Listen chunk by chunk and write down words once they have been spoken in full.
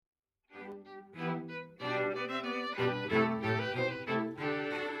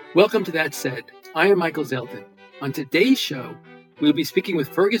Welcome to That Said. I am Michael Zeldin. On today's show, we'll be speaking with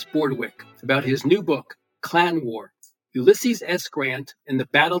Fergus Bordewich about his new book, Klan War, Ulysses S. Grant and the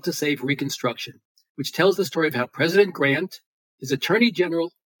Battle to Save Reconstruction, which tells the story of how President Grant, his Attorney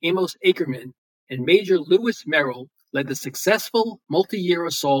General, Amos Ackerman, and Major Lewis Merrill led the successful multi-year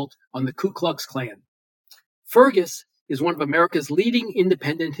assault on the Ku Klux Klan. Fergus is one of America's leading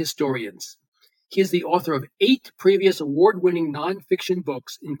independent historians. He is the author of 8 previous award-winning nonfiction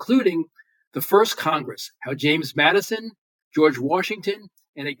books, including The First Congress, How James Madison, George Washington,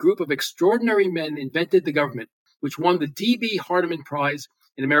 and a Group of Extraordinary Men Invented the Government, which won the D.B. Hardeman Prize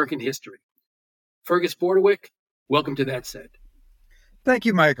in American History. Fergus Bordewich, welcome to That Said. Thank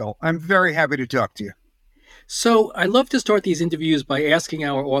you, Michael. I'm very happy to talk to you. So I love to start these interviews by asking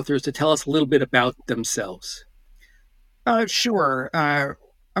our authors to tell us a little bit about themselves. Sure.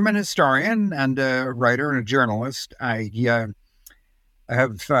 I'm an historian and a writer and a journalist. I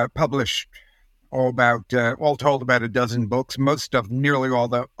have published all told about a dozen books, nearly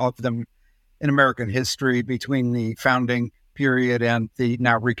all of them in American history between the founding period and the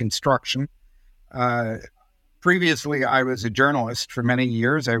now Reconstruction. Previously, I was a journalist for many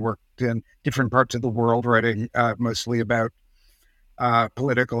years. I worked in different parts of the world, writing mostly about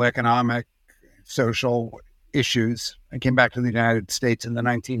political, economic, social issues. I came back to the United States in the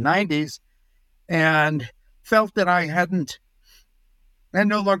 1990s and felt that I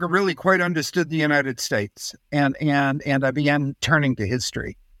no longer really quite understood the United States, and I began turning to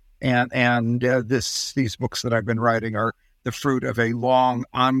history, and these books that I've been writing are the fruit of a long,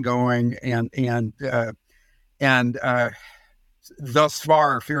 ongoing, and thus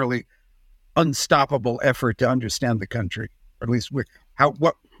far fairly unstoppable effort to understand the country, or at least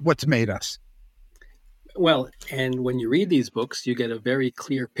what's made us. Well, and when you read these books, you get a very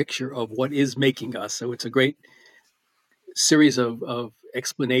clear picture of what is making us. So it's a great series of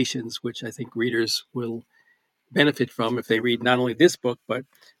explanations, which I think readers will benefit from if they read not only this book, but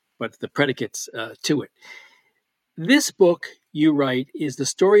the predicates to it. This book, you write, is the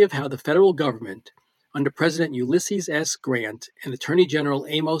story of how the federal government, under President Ulysses S. Grant and Attorney General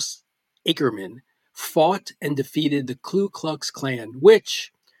Amos Ackerman, fought and defeated the Ku Klux Klan,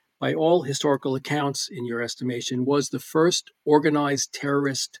 which, by all historical accounts, in your estimation, was the first organized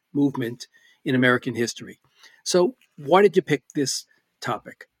terrorist movement in American history. So why did you pick this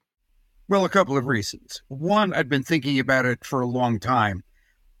topic? Well, a couple of reasons. One, I'd been thinking about it for a long time.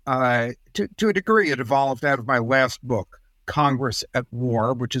 To a degree, it evolved out of my last book, Congress at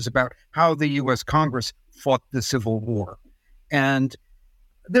War, which is about how the U.S. Congress fought the Civil War. And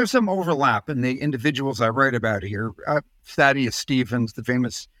there's some overlap in the individuals I write about here. Thaddeus Stevens, the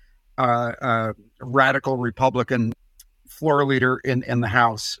famous radical Republican floor leader in the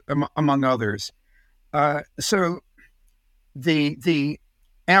House, among others. So the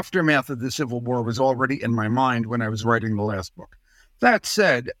aftermath of the Civil War was already in my mind when I was writing the last book. That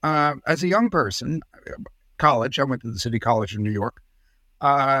said, as a young person, I went to the City College of New York.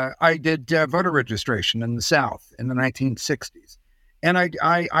 I did voter registration in the South in the 1960s. And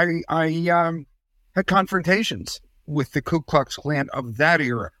I had confrontations with the Ku Klux Klan of that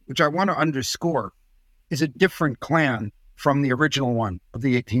era, which I want to underscore is a different Klan from the original one of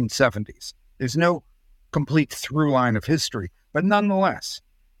the 1870s. There's no complete through line of history, but nonetheless,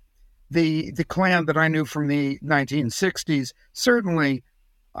 the Klan that I knew from the 1960s certainly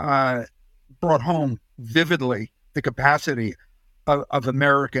brought home vividly the capacity of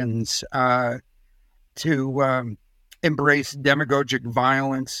Americans to embrace demagogic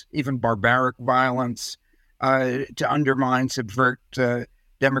violence, even barbaric violence, to undermine, subvert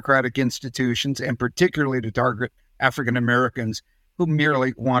democratic institutions, and particularly to target African Americans who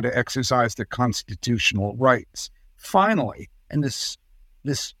merely want to exercise their constitutional rights. Finally, and this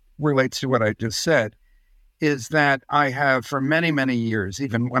relates to what I just said, is that I have for many, many years,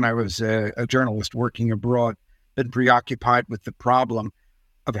 even when I was a journalist working abroad, been preoccupied with the problem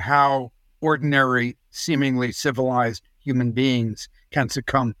of how ordinary, seemingly civilized human beings can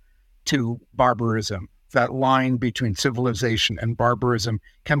succumb to barbarism. That line between civilization and barbarism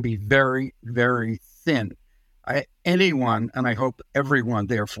can be very, very thin. Anyone, and I hope everyone,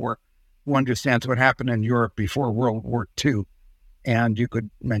 therefore, who understands what happened in Europe before World War II, and you could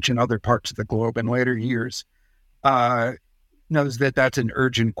mention other parts of the globe in later years, knows that that's an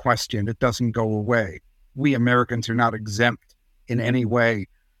urgent question. It doesn't go away. We Americans are not exempt in any way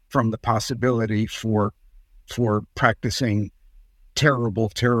from the possibility for practicing terrible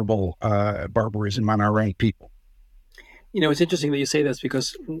barbarism on our own people. You know, it's interesting that you say this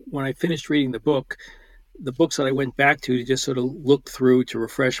because when I finished reading the book, the books that I went back to just sort of look through to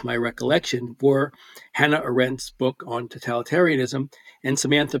refresh my recollection were Hannah Arendt's book on totalitarianism and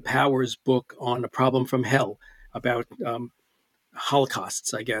Samantha Power's book on A Problem from Hell about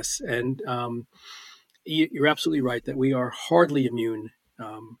holocausts, I guess. And you're absolutely right that we are hardly immune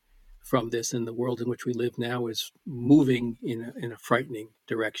from this, and the world in which we live now is moving in a frightening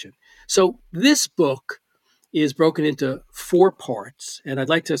direction. So this book is broken into 4 parts, and I'd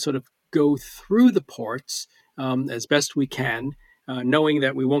like to sort of go through the parts as best we can, knowing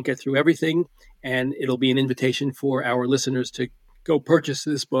that we won't get through everything, and it'll be an invitation for our listeners to go purchase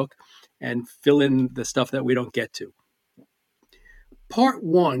this book and fill in the stuff that we don't get to. Part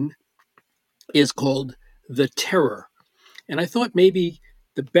 1 is called The Terror, and I thought maybe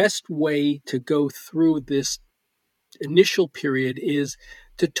the best way to go through this initial period is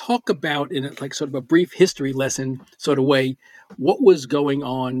to talk about, in like sort of a brief history lesson sort of way, what was going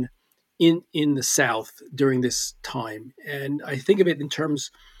on in the South during this time. And I think of it in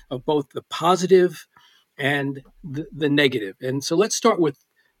terms of both the positive and the negative. And so let's start with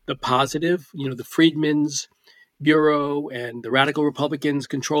the positive, the Freedmen's Bureau and the Radical Republicans'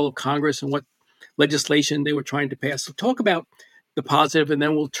 control of Congress and what legislation they were trying to pass. So talk about the positive, and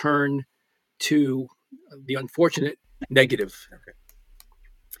then we'll turn to the unfortunate negative.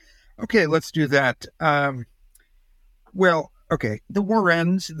 Okay, let's do that. The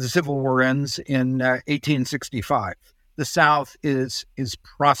Civil War ends in 1865. The South is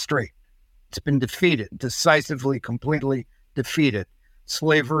prostrate. It's been defeated, decisively, completely defeated.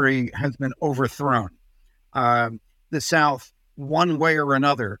 Slavery has been overthrown. The South, one way or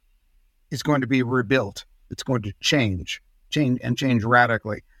another, is going to be rebuilt. It's going to change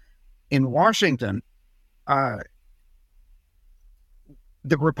radically. In Washington, the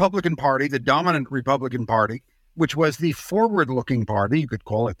Republican Party, the dominant Republican Party, which was the forward-looking party, you could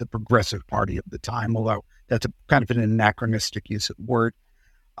call it the progressive party of the time, although that's a kind of an anachronistic use of the word,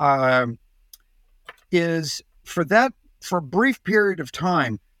 is for a brief period of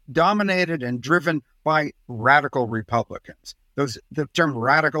time dominated and driven by radical Republicans. The term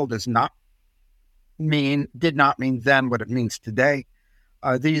radical did not mean then what it means today.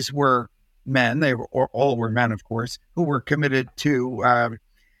 These were men, all were men, of course, who were committed to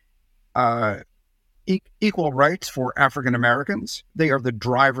equal rights for African Americans. They are the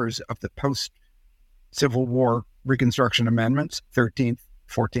drivers of the post-Civil War Reconstruction Amendments, 13th,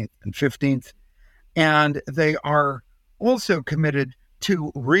 14th, and 15th. And they are also committed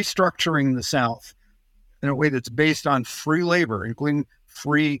to restructuring the South in a way that's based on free labor, including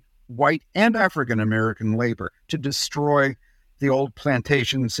free white and African American labor, to destroy the old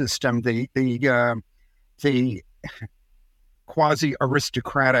plantation system, the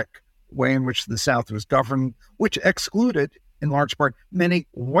quasi-aristocratic way in which the South was governed, which excluded, in large part, many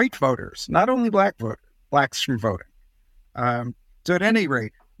white voters, not only blacks from voting. So at any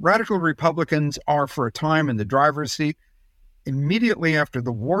rate, radical Republicans are, for a time, in the driver's seat. Immediately after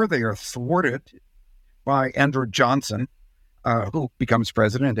the war, they are thwarted by Andrew Johnson, who becomes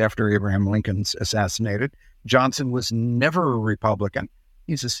president after Abraham Lincoln's assassinated. Johnson was never a Republican.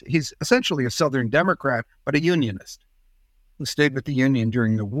 He's essentially a Southern Democrat, but a Unionist who stayed with the Union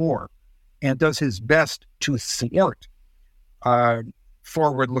during the war and does his best to thwart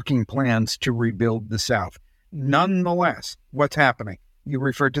forward-looking plans to rebuild the South. Nonetheless, what's happening? You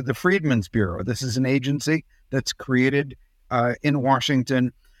referred to the Freedmen's Bureau. This is an agency that's created in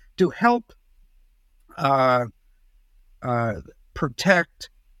Washington to help protect,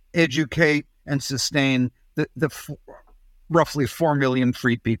 educate, and sustain the roughly 4 million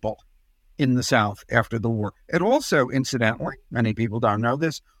freed people in the South after the war. It also, incidentally, many people don't know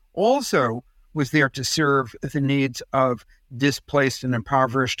this, also was there to serve the needs of displaced and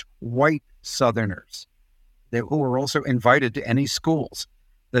impoverished white Southerners who were also invited to any schools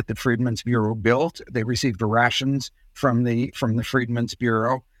that the Freedmen's Bureau built. They received rations from the Freedmen's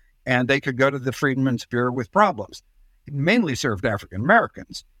Bureau, and they could go to the Freedmen's Bureau with problems. It mainly served African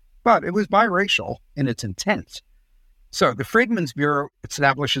Americans, but it was biracial in its intent. So the Freedmen's Bureau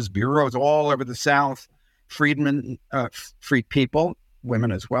establishes bureaus all over the South. Freed people,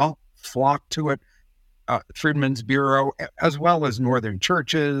 women as well, flock to it. Freedmen's Bureau, as well as Northern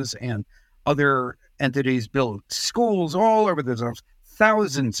churches and other entities, build schools all over the South,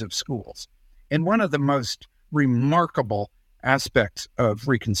 thousands of schools. And one of the most remarkable aspects of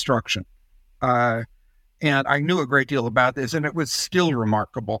Reconstruction, and I knew a great deal about this, and it was still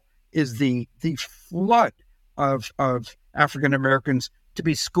remarkable, is the flood of African Americans to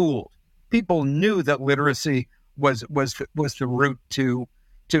be schooled. People knew that literacy was the route to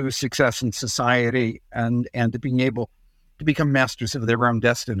success in society and to being able to become masters of their own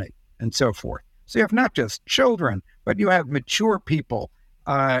destiny and so forth. So you have not just children, but you have mature people,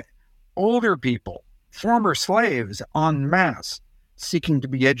 older people, former slaves en masse seeking to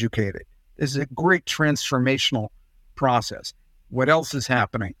be educated. This is a great transformational process. What else is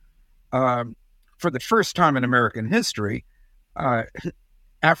happening? For the first time in American history,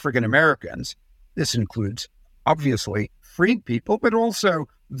 African Americans, this includes obviously freed people, but also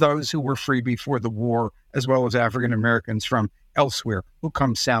those who were free before the war, as well as African Americans from elsewhere who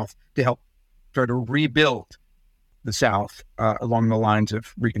come south to help try to rebuild the South along the lines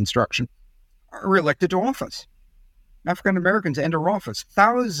of Reconstruction, are elected to office. African Americans enter office.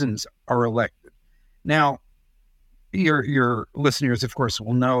 Thousands are elected. Now, your listeners, of course,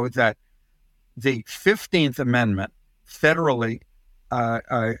 will know that the 15th Amendment federally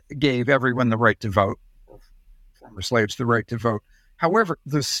gave everyone the right to vote, former slaves the right to vote. However,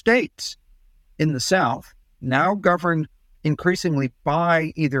 the states in the South now governed increasingly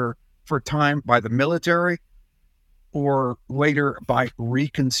by either for a time by the military or later by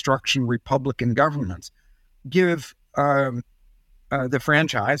Reconstruction Republican governments, give the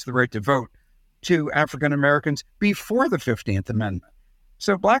franchise, the right to vote, to African Americans before the 15th Amendment.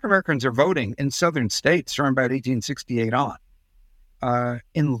 So Black Americans are voting in southern states from about 1868 on,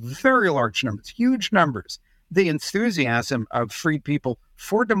 in very large numbers, huge numbers. The enthusiasm of freed people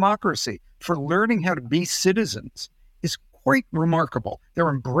for democracy, for learning how to be citizens, is quite remarkable. Their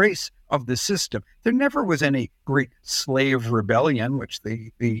embrace of the system. There never was any great slave rebellion, which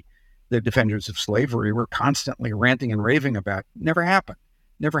the defenders of slavery were constantly ranting and raving about. Never happened.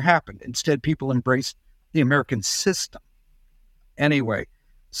 Never happened. Instead, people embraced the American system. Anyway,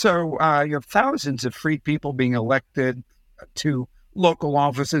 so you have thousands of freed people being elected to local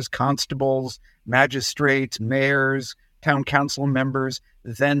offices, constables, magistrates, mayors, town council members,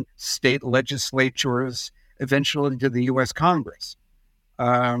 then state legislatures, eventually to the U.S. Congress.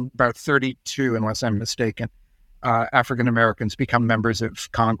 About 32, unless I'm mistaken, African Americans become members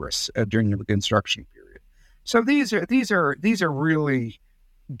of Congress during the Reconstruction period. So these are really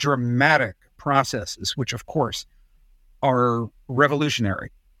dramatic processes, which of course are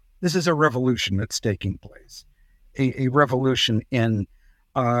revolutionary. This is a revolution that's taking place, a revolution in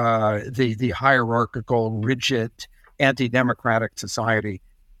the hierarchical, rigid, anti-democratic society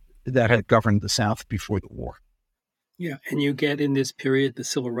that had governed the South before the war. Yeah, and you get in this period the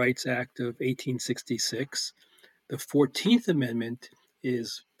Civil Rights Act of 1866. The 14th Amendment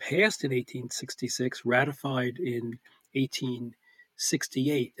is passed in 1866, ratified in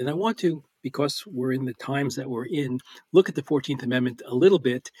 1868. And I want to, because we're in the times that we're in, look at the 14th Amendment a little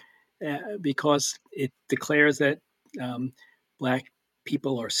bit, because it declares that Black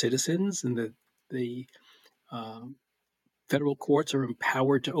people are citizens and the federal courts are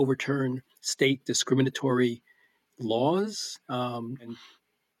empowered to overturn state discriminatory laws, and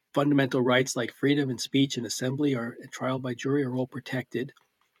fundamental rights like freedom and speech and assembly and trial by jury are all protected.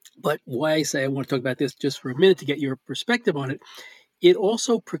 But why I say I want to talk about this just for a minute to get your perspective on it, it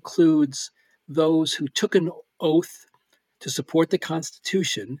also precludes those who took an oath to support the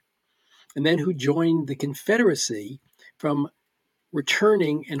Constitution and then who joined the Confederacy from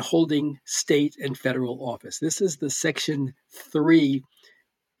returning and holding state and federal office. This is the Section 3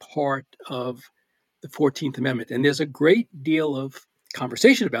 part of the 14th Amendment. And there's a great deal of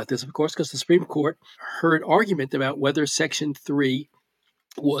conversation about this, of course, because the Supreme Court heard argument about whether Section 3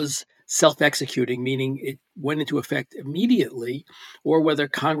 was self-executing, meaning it went into effect immediately, or whether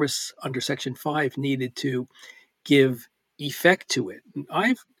Congress under Section 5 needed to give effect to it. And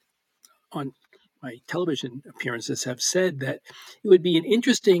I've, on my television appearances, have said that it would be an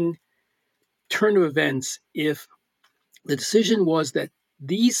interesting turn of events if the decision was that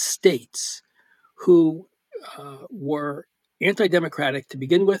these states who were anti-democratic to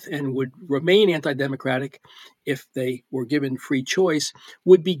begin with and would remain anti-democratic if they were given free choice,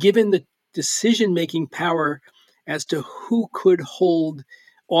 would be given the decision-making power as to who could hold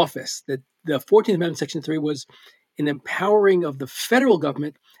office. That the 14th Amendment, Section 3, was an empowering of the federal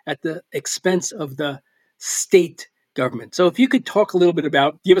government at the expense of the state government. So if you could talk a little bit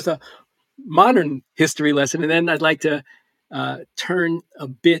about, give us a modern history lesson, and then I'd like to turn a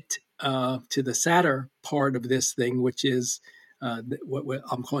bit to the sadder part of this thing, which is what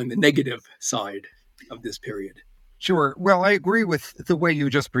I'm calling the negative side of this period. Sure. Well, I agree with the way you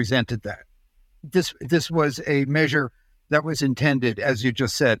just presented that. This was a measure that was intended, as you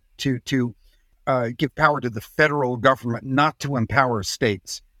just said, to give power to the federal government, not to empower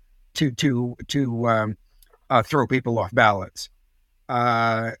states to throw people off ballots.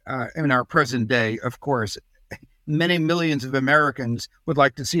 In our present day, of course, many millions of Americans would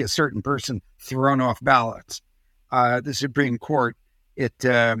like to see a certain person thrown off ballots. The Supreme Court, it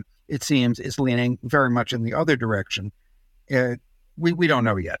it seems, is leaning very much in the other direction. We don't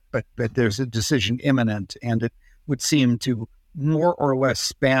know yet, but there's a decision imminent, and it would seem to more or less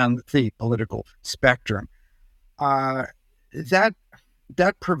span the political spectrum. That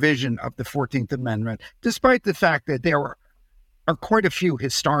provision of the 14th Amendment, despite the fact that there are quite a few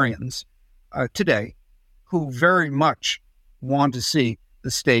historians today who very much want to see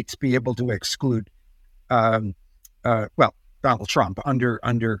the states be able to exclude, Donald Trump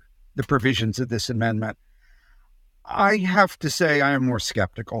under the provisions of this amendment, I have to say I am more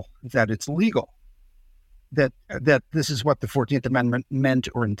skeptical that it's legal, that this is what the 14th Amendment meant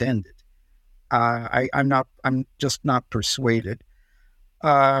or intended. I'm just not persuaded.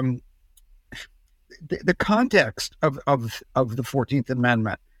 The context of the 14th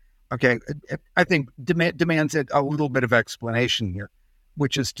Amendment, okay, I think demands a little bit of explanation here,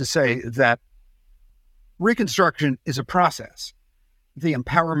 which is to say that Reconstruction is a process. The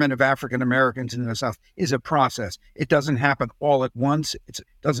empowerment of African Americans in the South is a process. It doesn't happen all at once. It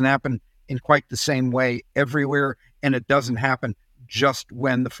doesn't happen in quite the same way everywhere, and it doesn't happen just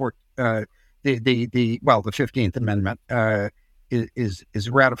when the 15th Amendment is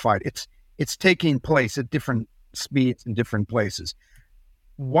ratified. It's taking place at different speeds in different places.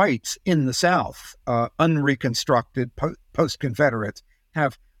 Whites in the South, unreconstructed post-Confederates,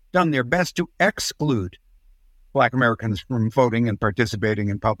 have done their best to exclude Black Americans from voting and participating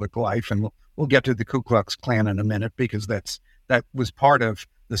in public life, and we'll get to the Ku Klux Klan in a minute, because that was part of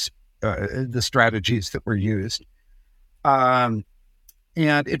the strategies that were used, and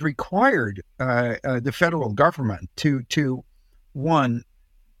it required the federal government to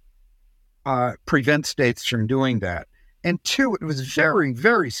prevent states from doing that, and two, it was very,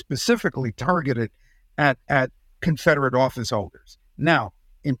 very specifically targeted at Confederate office holders. Now,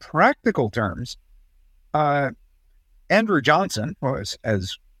 in practical terms, Andrew Johnson was,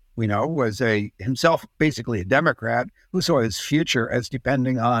 as we know, himself basically a Democrat who saw his future as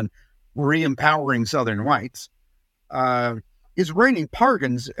depending on re-empowering Southern whites, is raining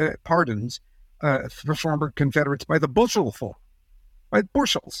pardons for former Confederates by the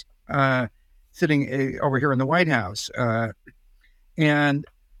bushels, sitting over here in the White House. And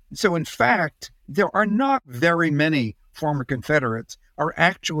so, in fact, there are not very many former Confederates are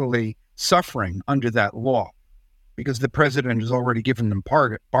actually suffering under that law, because the president has already given them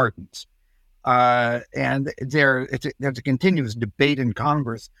pardons. And there's a continuous debate in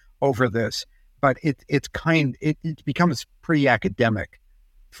Congress over this, but it becomes pretty academic,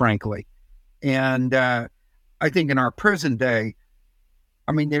 frankly. And I think in our present day,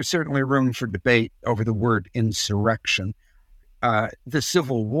 I mean, there's certainly room for debate over the word insurrection. The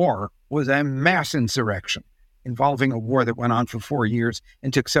Civil War was a mass insurrection involving a war that went on for 4 years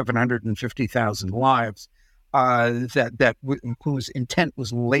and took 750,000 lives, whose intent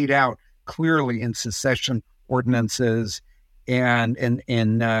was laid out clearly in secession ordinances and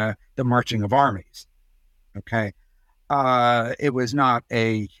in the marching of armies. Okay, it was not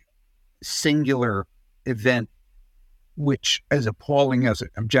a singular event, which, as appalling as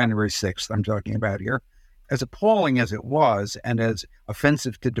January 6th, I'm talking about here, as appalling as it was and as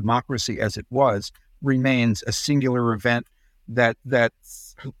offensive to democracy as it was, remains a singular event that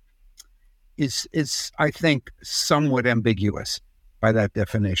is, I think, somewhat ambiguous by that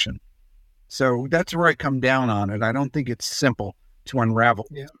definition. So that's where I come down on it. I don't think it's simple to unravel.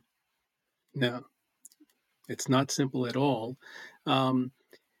 Yeah. No, it's not simple at all. And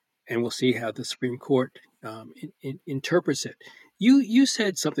we'll see how the Supreme Court interprets it. You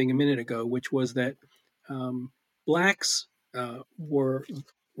said something a minute ago, which was that blacks were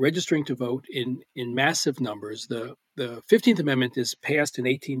registering to vote in massive numbers. The 15th Amendment is passed in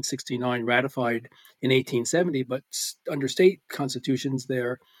 1869, ratified in 1870, but under state constitutions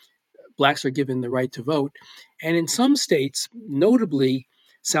there, blacks are given the right to vote. And in some states, notably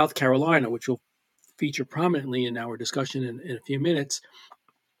South Carolina, which will feature prominently in our discussion in a few minutes,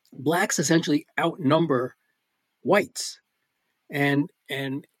 blacks essentially outnumber whites. And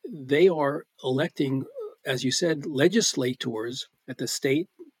they are electing, as you said, legislators at the state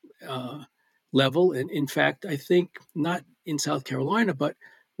level. And in fact, I think not in South Carolina, but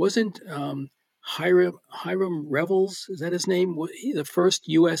wasn't Hiram Revels, is that his name? The first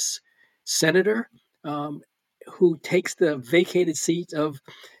U.S. senator who takes the vacated seat of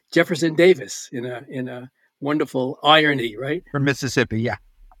Jefferson Davis in a wonderful irony, right? From Mississippi, yeah.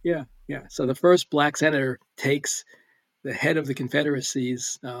 Yeah. So the first black senator takes the head of the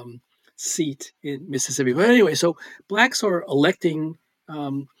Confederacy's seat in Mississippi. But anyway, so blacks are electing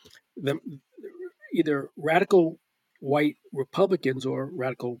either radical white Republicans or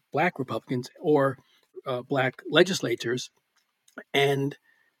radical black Republicans or black legislators. And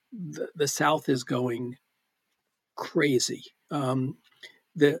the South is going crazy.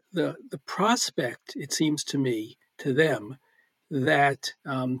 The prospect, it seems to me, to them, that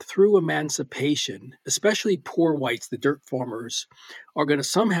through emancipation, especially poor whites, the dirt farmers, are going to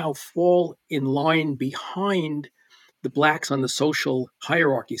somehow fall in line behind the blacks on the social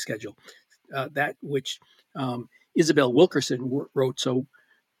hierarchy schedule, that which Isabel Wilkerson wrote so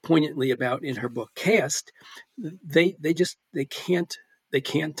poignantly about in her book Caste. They can't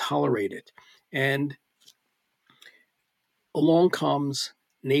tolerate it, and along comes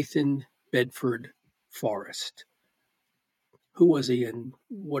Nathan Bedford Forrest. Who was he and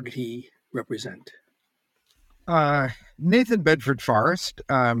what did he represent? Nathan Bedford Forrest.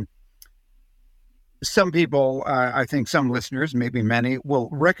 Some people, I think some listeners, maybe many, will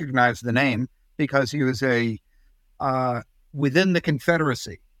recognize the name because he was within the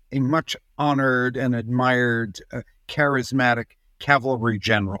Confederacy, a much honored and admired, charismatic cavalry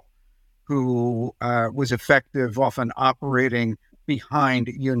general who was effective, often operating behind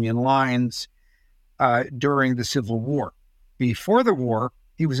Union lines during the Civil War. Before the war,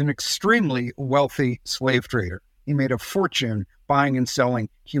 he was an extremely wealthy slave trader. He made a fortune buying and selling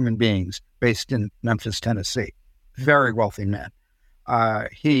human beings based in Memphis, Tennessee. Very wealthy man.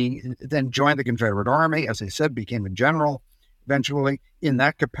 He then joined the Confederate Army, as I said, became a general eventually. In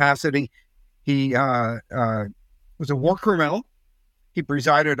that capacity, he was a war criminal. He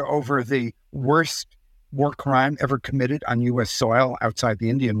presided over the worst war crime ever committed on U.S. soil outside the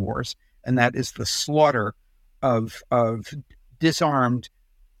Indian Wars, and that is the slaughter of disarmed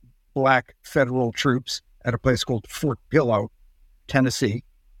black federal troops at a place called Fort Pillow, Tennessee,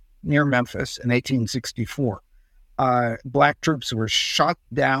 near Memphis in 1864. Black troops were shot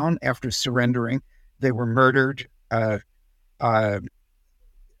down after surrendering. They were murdered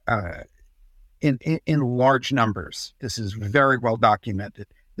in large numbers. This is very well documented.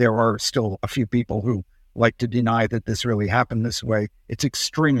 There are still a few people who like to deny that this really happened this way. It's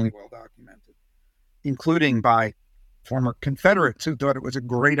extremely well documented, including by former Confederates who thought it was a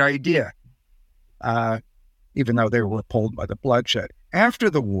great idea, even though they were repelled by the bloodshed. After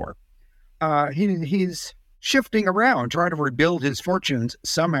the war, he's shifting around, trying to rebuild his fortunes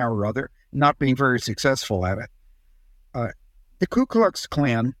somehow or other, not being very successful at it. The Ku Klux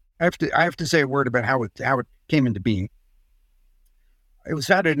Klan, I have to say a word about how it came into being. It was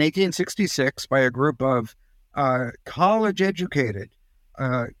founded in 1866 by a group of college-educated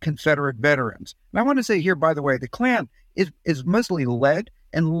Confederate veterans. And I want to say here, by the way, the Klan is mostly led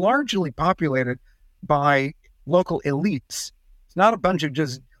and largely populated by local elites. It's not a bunch of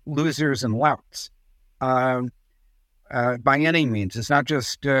just losers and louts by any means. It's not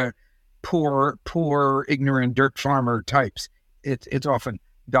just poor, ignorant dirt farmer types. It's often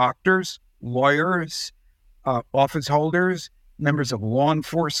doctors, lawyers, office holders, members of law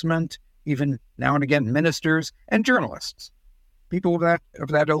enforcement, even now and again ministers and journalists. People of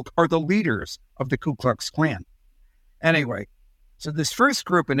that ilk are the leaders of the Ku Klux Klan. Anyway, so this first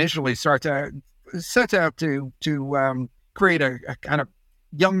group initially sets out to create a kind of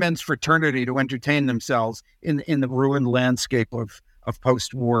young men's fraternity to entertain themselves in the ruined landscape of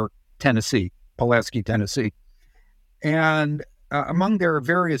post-war Tennessee, Pulaski, Tennessee. And among their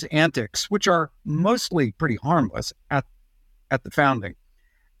various antics, which are mostly pretty harmless at the founding,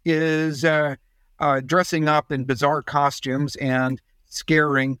 is dressing up in bizarre costumes and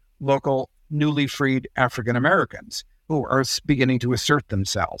scaring local newly freed African Americans who are beginning to assert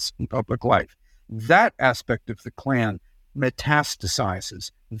themselves in public life. That aspect of the Klan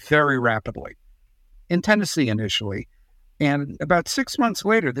metastasizes very rapidly in Tennessee initially. And about 6 months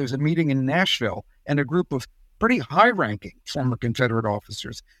later, there's a meeting in Nashville, and a group of pretty high-ranking former Confederate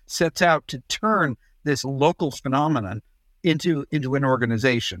officers sets out to turn this local phenomenon into an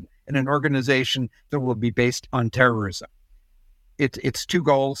organization, and an organization that will be based on terrorism. Its two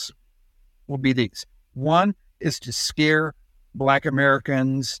goals will be these. One is to scare Black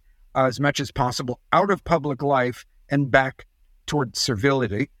Americans as much as possible out of public life and back toward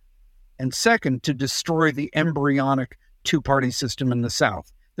servility. And second, to destroy the embryonic two-party system in the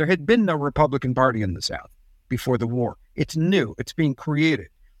South. There had been no Republican Party in the South before the war. It's new. It's being created.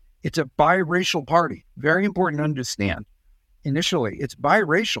 It's a biracial party. Very important to understand. Initially, it's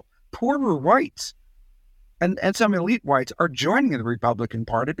biracial. Poorer whites and some elite whites are joining the Republican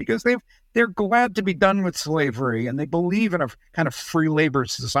Party because they're glad to be done with slavery, and they believe in a kind of free labor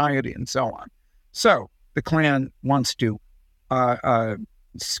society and so on. So the Klan wants to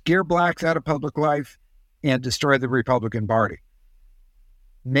scare blacks out of public life and destroy the Republican Party.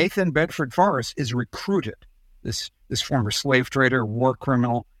 Nathan Bedford Forrest is recruited, this former slave trader, war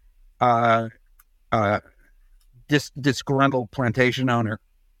criminal, disgruntled plantation owner,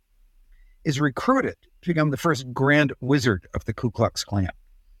 is recruited to become the first Grand Wizard of the Ku Klux Klan.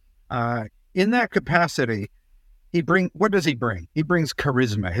 In that capacity, what does he bring? He brings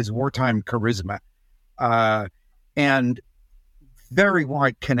charisma, his wartime charisma, and very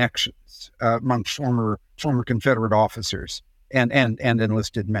wide connections among former Confederate officers and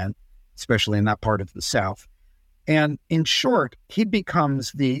enlisted men, especially in that part of the South. And in short, he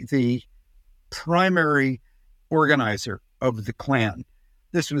becomes the primary organizer of the Klan.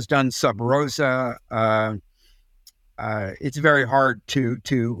 This was done sub rosa. It's very hard to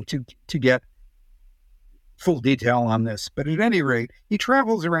get full detail on this, but at any rate, he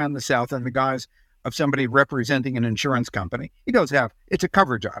travels around the South in the guise of somebody representing an insurance company. It's a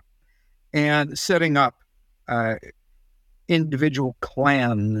cover job, and setting up individual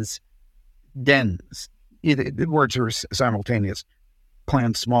clans, dens. The words are simultaneous.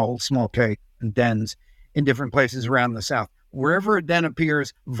 Clan, small k, and dens in different places around the South. Wherever a den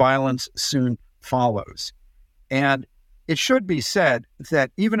appears, violence soon follows. And it should be said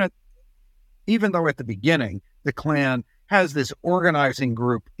that even though at the beginning the Klan has this organizing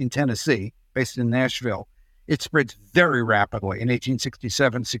group in Tennessee, based in Nashville, it spreads very rapidly in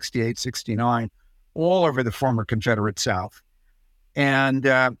 1867, 68, 69, all over the former Confederate South. And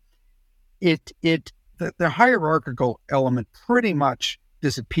the hierarchical element pretty much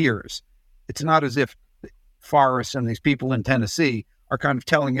disappears. It's not as if Forrest and these people in Tennessee are kind of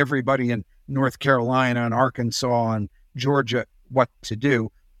telling everybody in North Carolina and Arkansas and Georgia what to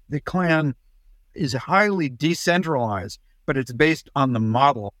do. The Klan is highly decentralized, but it's based on the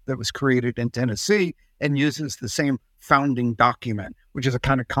model that was created in Tennessee and uses the same founding document, which is a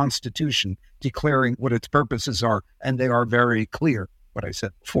kind of constitution declaring what its purposes are, and they are very clear, what I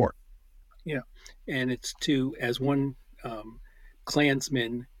said before. Yeah, and it's as one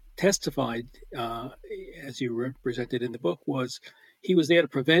Klansman testified, as you represented in the book, he was there to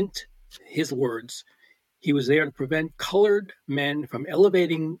prevent, his words, he was there to prevent colored men from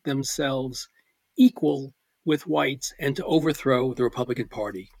elevating themselves equal with whites and to overthrow the Republican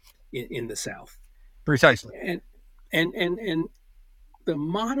Party in the South. Precisely. And the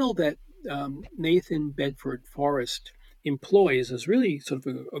model that Nathan Bedford Forrest employs is really sort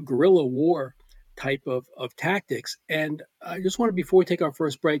of a guerrilla war type of tactics. And I just want to, before we take our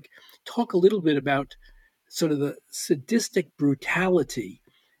first break, talk a little bit about sort of the sadistic brutality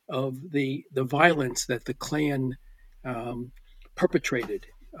of the violence that the Klan perpetrated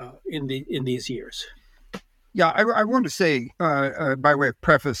in these years. Yeah, I want to say, by way of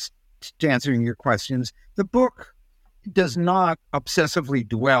preface to answering your questions, the book does not obsessively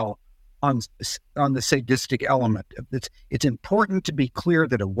dwell on the sadistic element. It's important to be clear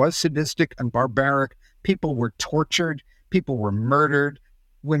that it was sadistic and barbaric. People were tortured, people were murdered,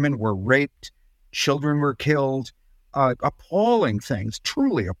 women were raped, children were killed. Appalling things,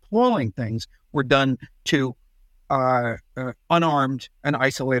 truly appalling things, were done to unarmed and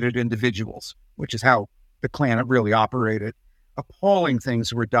isolated individuals, which is how the Klan really operated. Appalling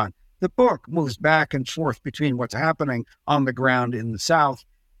things were done. The book moves back and forth between what's happening on the ground in the South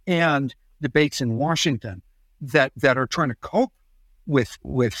and debates in Washington that are trying to cope with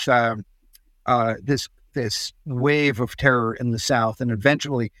this wave of terror in the South and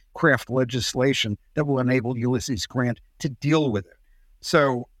eventually craft legislation that will enable Ulysses Grant to deal with it.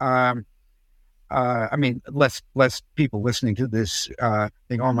 So, I mean, lest people listening to this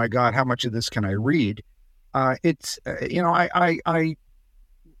think, "Oh my God, how much of this can I read?" I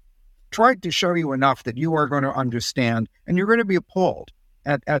tried to show you enough that you are going to understand, and you're going to be appalled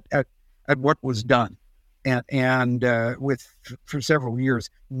at what was done, and for several years,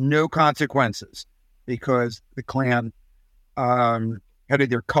 no consequences, because the Klan had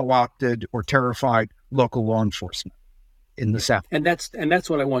either co-opted or terrified local law enforcement in the South. And that's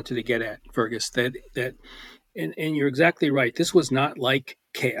what I wanted to get at, Fergus. That and you're exactly right. This was not like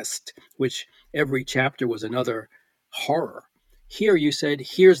Caste, which every chapter was another horror. Here you said,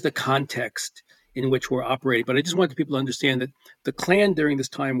 here's the context in which we're operating. But I just wanted people to understand that the Klan during this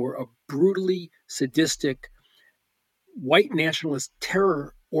time were a brutally sadistic white nationalist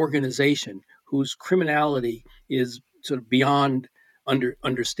terror organization whose criminality is sort of beyond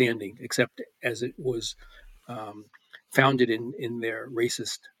understanding, except as it was founded in their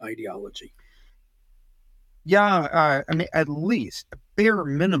racist ideology. Yeah, I mean, at least a bare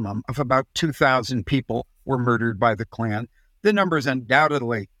minimum of about 2,000 people were murdered by the Klan. The number is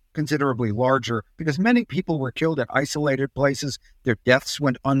undoubtedly considerably larger because many people were killed at isolated places. Their deaths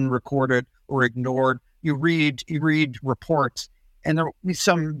went unrecorded or ignored. You read reports, and there will be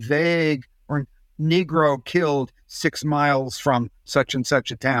some vague or Negro killed 6 miles from such and such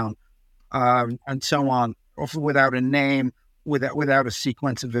a town, and so on, also without a name, without a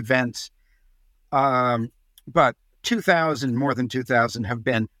sequence of events. But 2,000, more than 2,000, have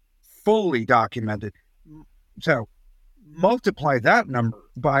been fully documented. So multiply that number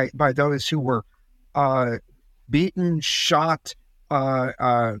by those who were beaten, shot,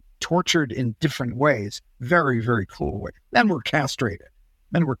 tortured in different ways, very, very cruel way. Men were castrated.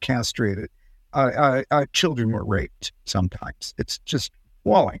 Children were raped sometimes. It's just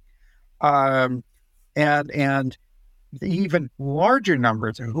walling. And the even larger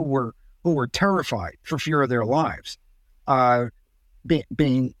numbers who were terrified for fear of their lives,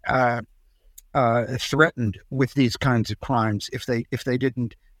 being threatened with these kinds of crimes if they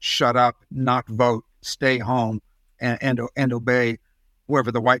didn't shut up, not vote, stay home, and obey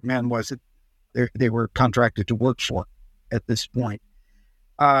whoever the white man was that they were contracted to work for at this point.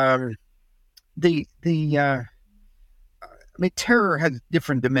 Terror has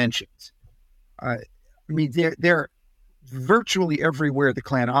different dimensions. They're virtually everywhere the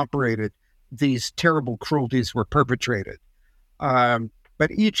Klan operated, these terrible cruelties were perpetrated.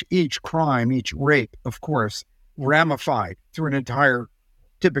 But each crime, each rape, of course, ramified through an entire,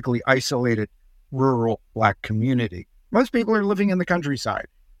 typically isolated, rural Black community. Most people are living in the countryside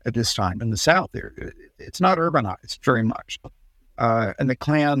at this time in the South. It's not urbanized very much. And the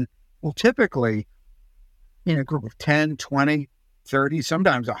Klan will typically, in a group of 10, 20, 30,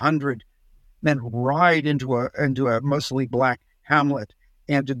 sometimes 100 men, ride into a mostly Black hamlet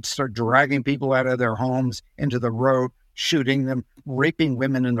and start dragging people out of their homes into the road, shooting them, raping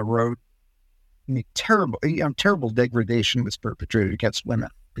women in the road. Terrible degradation was perpetrated against women,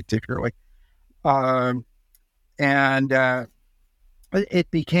 particularly. It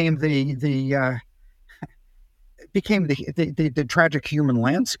became the tragic human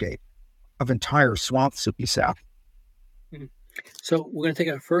landscape of entire swaths of the South. So we're going to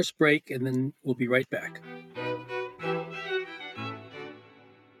take our first break, and then we'll be right back.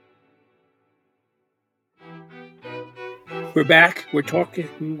 We're back. We're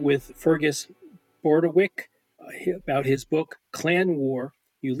talking with Fergus Bordewich about his book, Klan War,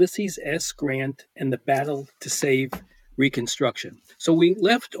 Ulysses S. Grant and the Battle to Save Reconstruction. So we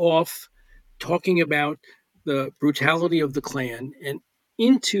left off talking about the brutality of the Klan, and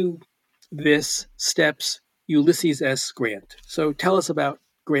into this steps Ulysses S. Grant. So tell us about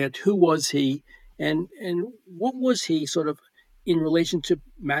Grant. Who was he, and what was he sort of in relation to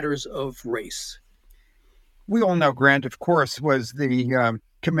matters of race? We all know Grant, of course, was the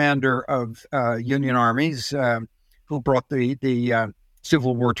commander of Union armies who brought the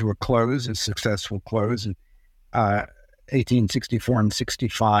Civil War to a successful close in 1864 and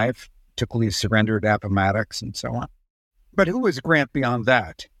 65. Typically surrendered Appomattox and so on. But who was Grant beyond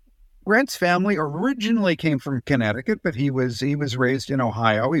that? Grant's family originally came from Connecticut, but he was raised in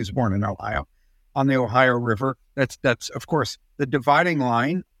Ohio. He was born in Ohio, on the Ohio River. That's of course the dividing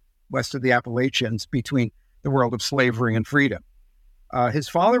line west of the Appalachians between the world of slavery and freedom. His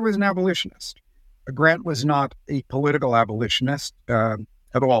father was an abolitionist. Grant was not a political abolitionist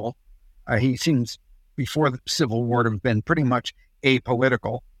at all. He seems, before the Civil War, to have been pretty much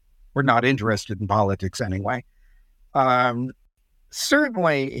apolitical. We're not interested in politics anyway.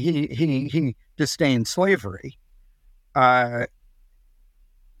 Certainly, he disdained slavery. A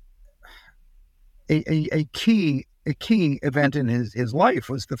key event in his life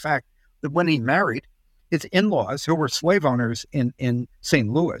was the fact that when he married, his in-laws, who were slave owners in St.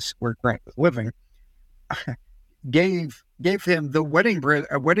 Louis, where Grant was living, gave him a wedding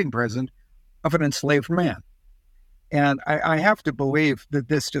present of an enslaved man. And I have to believe that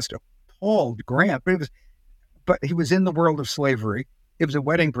this just appalled Grant. But he was in the world of slavery. It was a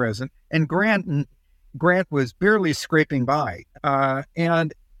wedding present, and Grant was barely scraping by.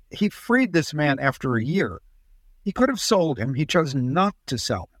 And he freed this man after a year. He could have sold him. He chose not to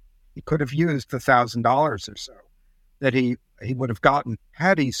sell him. He could have used the $1,000 or so that he would have gotten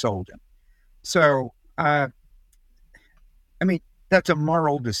had he sold him. So, that's a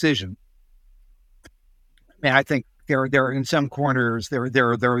moral decision. I think there are in some corners there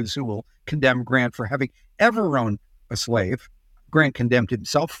are those who will condemn Grant for having ever owned a slave. Grant condemned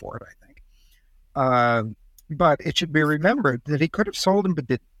himself for it, I think. But it should be remembered that he could have sold him, but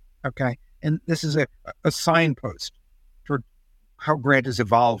didn't. Okay, and this is a signpost toward how Grant is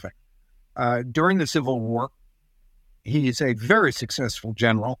evolving. During the Civil War, he is a very successful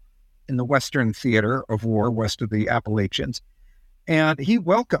general in the Western theater of war west of the Appalachians. And he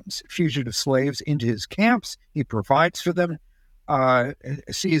welcomes fugitive slaves into his camps. He provides for them,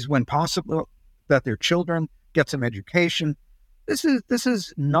 sees when possible that their children get some education. This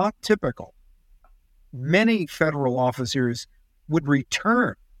is not typical. Many federal officers would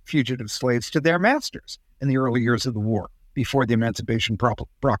return fugitive slaves to their masters in the early years of the war, before the Emancipation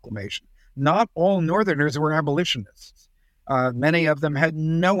Proclamation. not all Northerners were abolitionists. Many of them had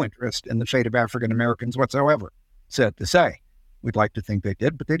no interest in the fate of African Americans whatsoever, sad to say. We'd like to think they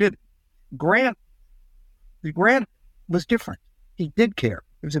did, but they didn't. Grant was different. He did care.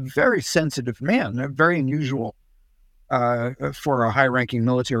 He was a very sensitive man, very unusual for a high-ranking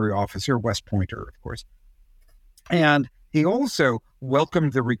military officer, West Pointer, of course. And he also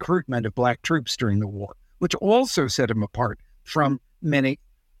welcomed the recruitment of Black troops during the war, which also set him apart from many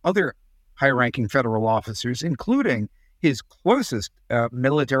other high-ranking federal officers, including his closest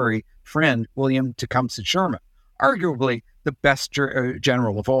military friend, William Tecumseh Sherman, arguably the best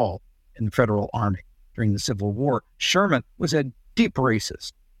general of all in the Federal Army during the Civil War. Sherman was a deep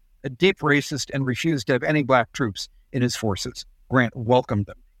racist and refused to have any Black troops in his forces. Grant welcomed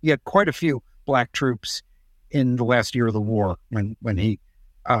them. He had quite a few Black troops in the last year of the war when he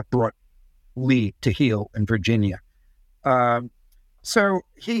brought Lee to heel in Virginia. So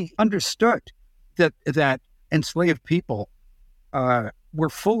he understood that enslaved people were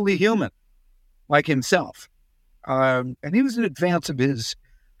fully human, like himself. And he was in advance of his,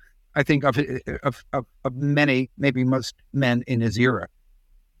 I think, of many, maybe most men in his era.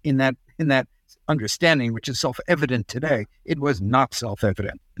 In that understanding, which is self-evident today, it was not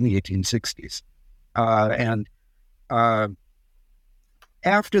self-evident in the 1860s. And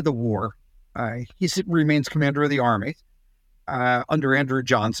after the war, he remains commander of the army under Andrew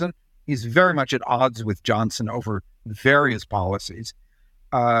Johnson. He's very much at odds with Johnson over various policies.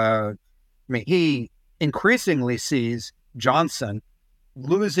 He increasingly sees Johnson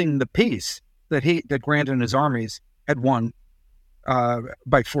losing the peace that Grant and his armies had won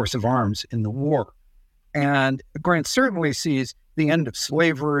by force of arms in the war. And Grant certainly sees the end of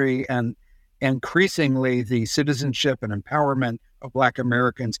slavery and increasingly the citizenship and empowerment of Black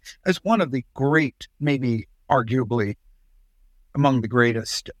Americans as one of the great, maybe arguably among the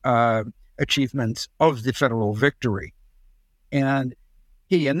greatest achievements of the federal victory. And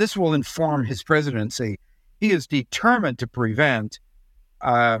this will inform his presidency, he is determined to prevent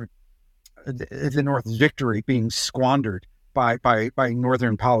the North's victory being squandered by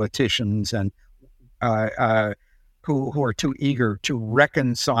Northern politicians and who are too eager to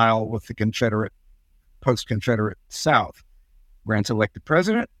reconcile with the post-Confederate South. Grant's elected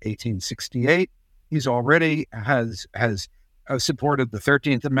president, 1868. He's already has supported the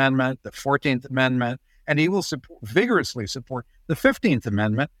 13th Amendment, the 14th Amendment, and he will vigorously support the 15th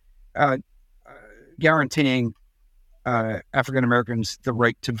Amendment, guaranteeing African Americans the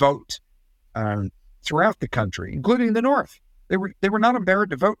right to vote throughout the country, including the North. They were not embarrassed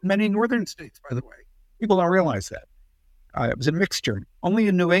to vote in many northern states, by the way. People don't realize that. It was a mixture. Only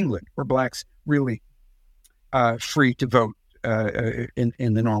in New England were Blacks really free to vote in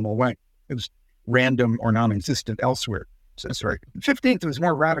the normal way. It was random or non-existent elsewhere. So sorry. The 15th was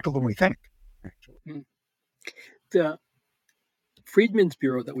more radical than we think, actually. The Freedmen's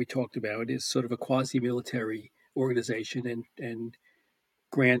Bureau that we talked about is sort of a quasi-military organization, and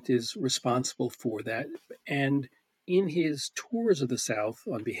Grant is responsible for that. And in his tours of the South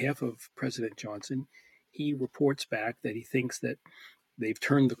on behalf of President Johnson, he reports back that he thinks that they've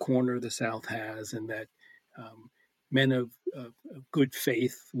turned the corner the South has, and that men of good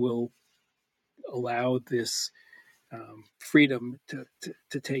faith will allow this freedom to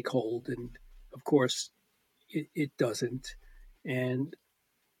take hold. And of course, it doesn't. And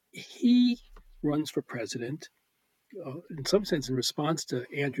he runs for president, in some sense, in response to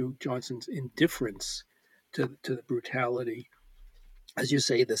Andrew Johnson's indifference to the brutality. As you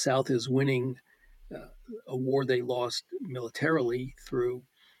say, the South is winning a war they lost militarily through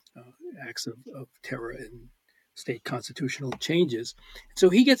acts of terror and state constitutional changes. So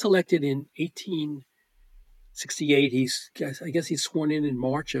he gets elected in 1868. I guess he's sworn in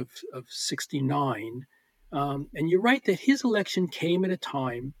March of 69. And you're right that his election came at a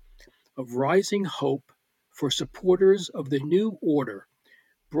time of rising hope for supporters of the new order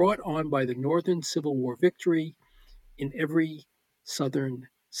brought on by the Northern Civil War victory in every Southern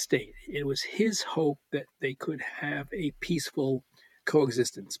state. It was his hope that they could have a peaceful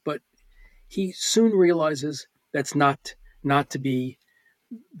coexistence. But he soon realizes that's not to be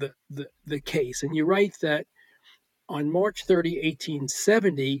the case. And you're right that on March 30,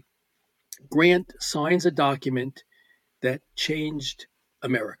 1870, Grant signs a document that changed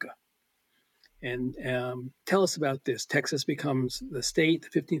America. And tell us about this. Texas becomes the state.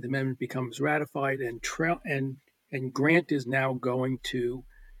 The 15th Amendment becomes ratified, and Grant is now going to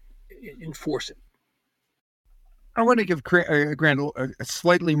enforce it. I want to give Grant a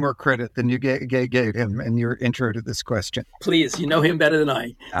slightly more credit than you gave him in your intro to this question. Please, you know him better than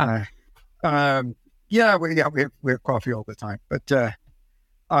I. We have coffee all the time, but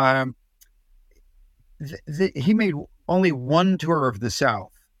he made only one tour of the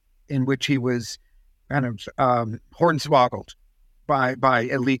South in which he was kind of hornswoggled by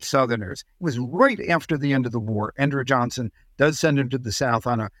elite Southerners. It was right after the end of the war. Andrew Johnson does send him to the South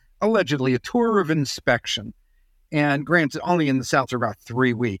on allegedly a tour of inspection. And Grant's only in the South for about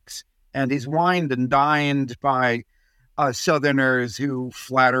 3 weeks. And he's wined and dined by Southerners who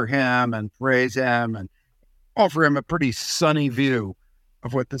flatter him and praise him and offer him a pretty sunny view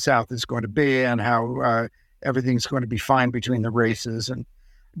of what the South is going to be and how everything's going to be fine between the races. And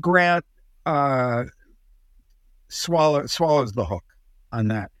Grant swallows the hook on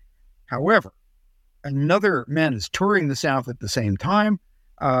that. However, another man is touring the South at the same time.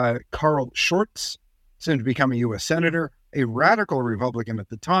 Carl Schurz, soon to become a U.S. Senator, a radical Republican at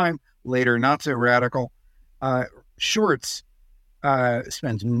the time, later not so radical. Schurz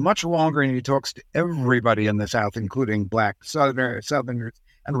spends much longer and he talks to everybody in the South, including black Southerners,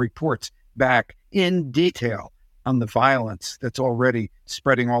 and reports back in detail on the violence that's already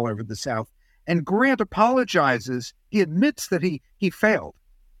spreading all over the South. And Grant apologizes. He admits that he failed.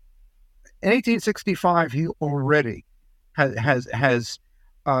 In 1865, he already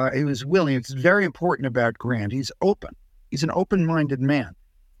he was willing. It's very important about Grant. He's open. He's an open-minded man.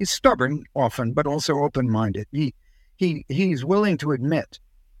 He's stubborn often, but also open-minded. He's willing to admit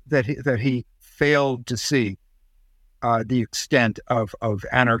that he failed to see the extent of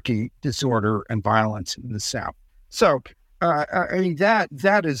anarchy, disorder, and violence in the South. So I mean that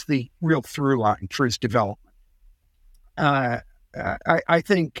is the real through line for his development. I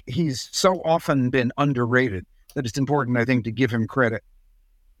think he's so often been underrated that it's important, I think, to give him credit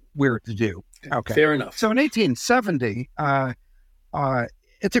where it's due. Okay, fair enough. So in 1870,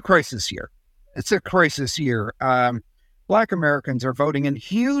 it's a crisis year. It's a crisis year. Black Americans are voting in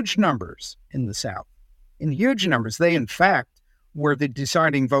huge numbers in the South. In huge numbers. They, in fact, were the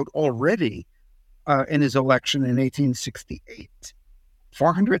deciding vote already in his election in 1868.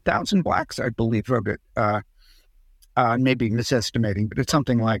 400,000 blacks, I believe, voted. Maybe misestimating, but it's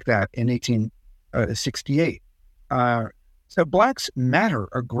something like that in 1868. So blacks matter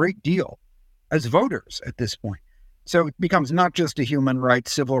a great deal as voters at this point. So it becomes not just a human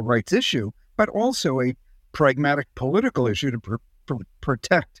rights, civil rights issue, but also a pragmatic political issue to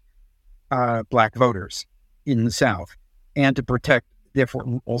protect black voters in the South and to protect,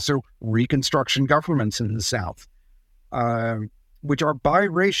 therefore, also Reconstruction governments in the South, which are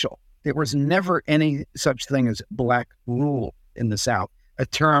biracial. There was never any such thing as black rule in the South, a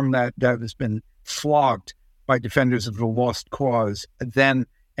term that has been flogged by defenders of the lost cause then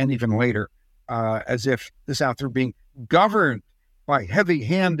and even later, as if the South were being governed by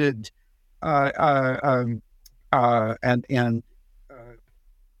heavy-handed and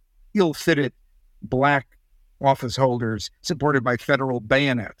ill-fitted black office holders supported by federal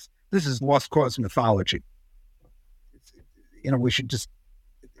bayonets. This is lost cause mythology. We should just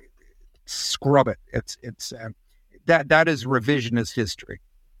scrub it. It's that is revisionist history.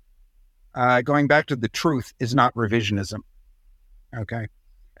 Going back to the truth is not revisionism. Okay,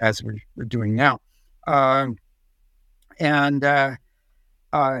 as we're doing now, and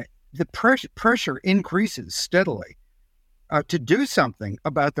the pressure increases steadily to do something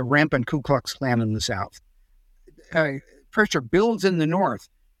about the rampant Ku Klux Klan in the South. Pressure builds in the North.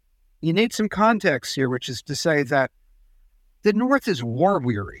 You need some context here, which is to say that the North is war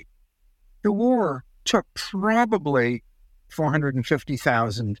weary. The war took probably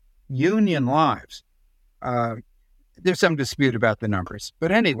 450,000 Union lives. There's some dispute about the numbers,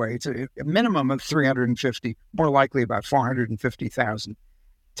 but anyway, it's a minimum of 350, more likely about 450,000.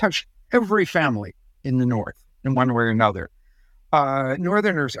 Touched every family in the North in one way or another.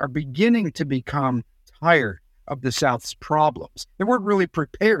 Northerners are beginning to become tired of the South's problems. They weren't really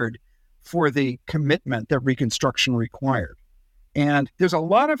prepared for the commitment that Reconstruction required. And there's a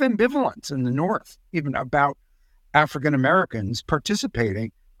lot of ambivalence in the North, even about African Americans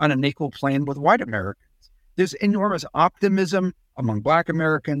participating on an equal plane with white Americans. There's enormous optimism among Black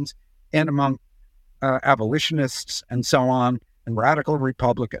Americans and among abolitionists and so on, and radical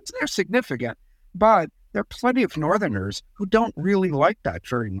Republicans. They're significant, but there are plenty of Northerners who don't really like that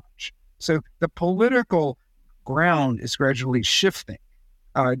very much. So the political ground is gradually shifting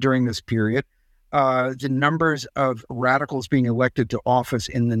during this period. The numbers of radicals being elected to office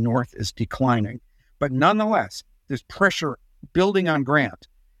in the North is declining. But nonetheless, there's pressure building on Grant.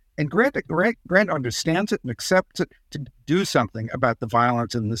 And Grant understands it and accepts it to do something about the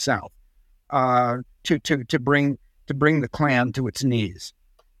violence in the South, to bring the Klan to its knees.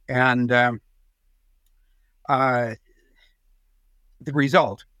 And the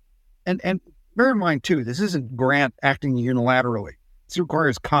result, and bear in mind, too, this isn't Grant acting unilaterally. This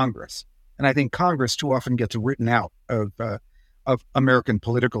requires Congress. And I think Congress too often gets written out of American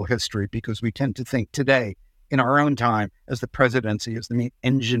political history because we tend to think today, in our own time, as the presidency as the main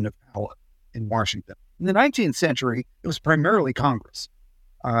engine of power in Washington. In the 19th century, it was primarily Congress.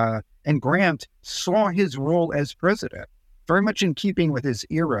 And Grant saw his role as president very much in keeping with his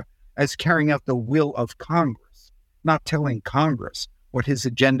era as carrying out the will of Congress, not telling Congress what his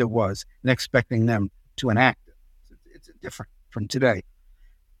agenda was and expecting them to enact it. It's different from today.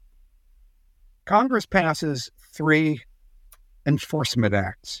 Congress passes 3 enforcement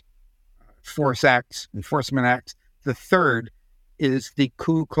acts, Force Acts, Enforcement Acts. The third is the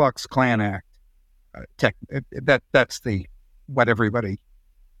Ku Klux Klan Act. That's the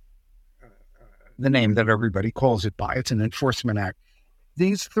name that everybody calls it by. It's an enforcement act.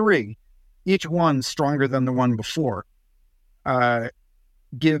 These 3, each one stronger than the one before,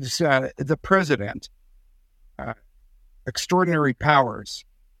 gives the president extraordinary powers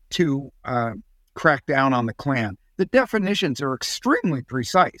to crack down on the Klan. The definitions are extremely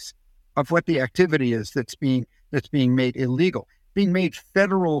precise of what the activity is that's being made illegal, being made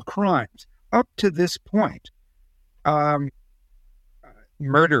federal crimes. Up to this point,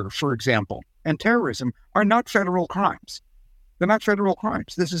 murder, for example, and terrorism are not federal crimes. They're not federal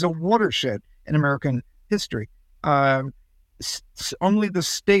crimes. This is a watershed in American history. Only the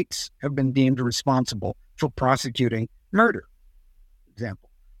states have been deemed responsible for prosecuting murder, for example.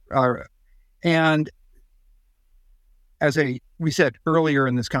 And as we said earlier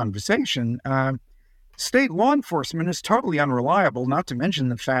in this conversation, state law enforcement is totally unreliable, not to mention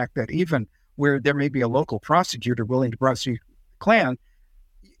the fact that even where there may be a local prosecutor willing to prosecute the Klan,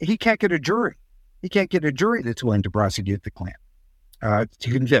 he can't get a jury. He can't get a jury that's willing to prosecute the Klan, to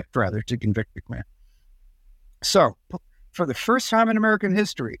convict the Klan. So, for the first time in American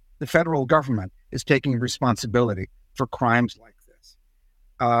history, the federal government is taking responsibility for crimes like this.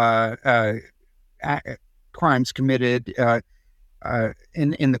 Crimes committed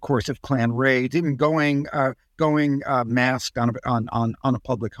in the course of Klan raids, even going masked on a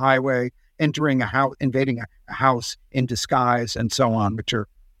public highway, entering a house, invading a house in disguise, and so on, which are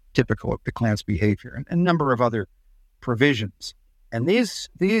typical of the Klan's behavior, and a number of other provisions. And these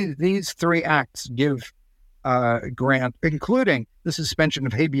 3 acts give Grant, including the suspension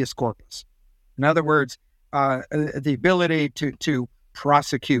of habeas corpus. In other words, the ability to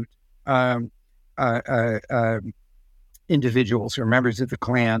prosecute individuals or members of the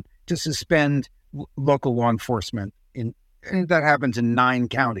Klan, to suspend local law enforcement. And that happens in 9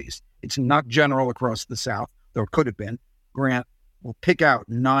 counties. It's not general across the South, though it could have been. Grant will pick out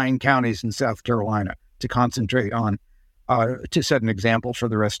 9 counties in South Carolina to concentrate on, to set an example for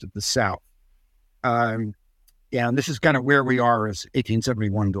the rest of the South. And this is kind of where we are as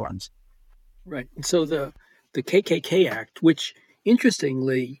 1871 goes. Right. So the KKK Act, which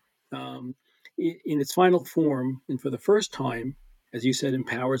interestingly, in its final form, and for the first time, as you said,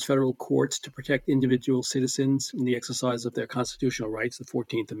 empowers federal courts to protect individual citizens in the exercise of their constitutional rights, the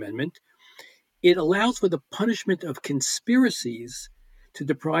 14th Amendment. It allows for the punishment of conspiracies to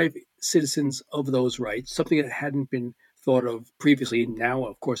deprive citizens of those rights, something that hadn't been thought of previously. Now,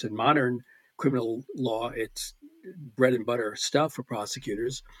 of course, in modern criminal law, it's bread and butter stuff for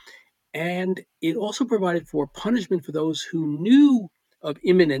prosecutors. And it also provided for punishment for those who knew of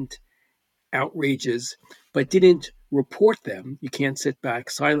imminent outrages but didn't report them. You can't sit back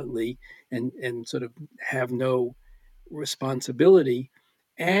silently and sort of have no responsibility.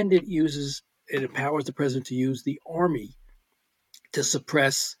 And it empowers the president to use the army to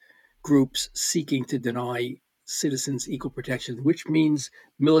suppress groups seeking to deny citizens equal protection, which means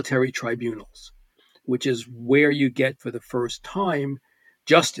military tribunals, which is where you get for the first time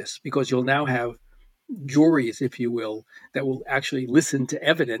justice, because you'll now have juries, if you will, that will actually listen to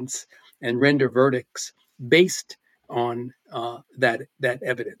evidence and render verdicts based on that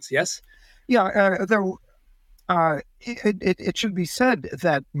evidence. Yes? Yeah, though it should be said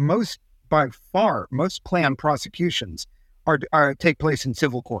that by far most Klan prosecutions take place in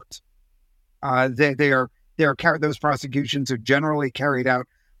civil courts. Those prosecutions are generally carried out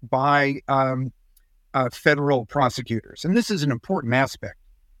by federal prosecutors, and this is an important aspect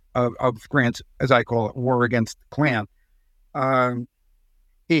of Grant's, as I call it, war against the Klan.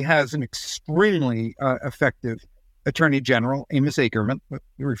 He has an extremely effective Attorney General, Amos Ackerman.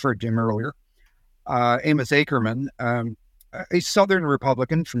 We referred to him earlier. Amos Ackerman, a Southern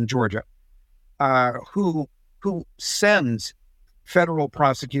Republican from Georgia, who sends federal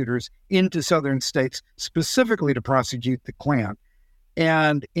prosecutors into Southern states specifically to prosecute the Klan.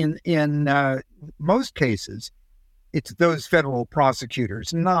 And in most cases, it's those federal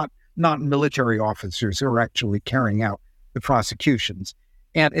prosecutors, not military officers, who are actually carrying out the prosecutions.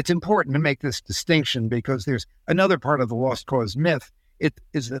 And it's important to make this distinction because there's another part of the lost cause myth. It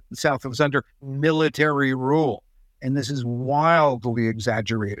is that the South was under military rule, and this is wildly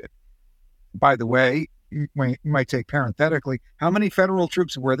exaggerated. By the way, you might say parenthetically, how many federal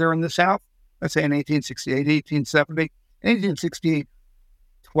troops were there in the South? Let's say in 1868, 1870. In 1868,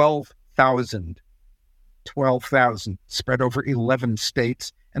 12,000. 12,000 spread over 11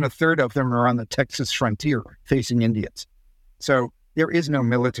 states, and a third of them are on the Texas frontier facing Indians. So there is no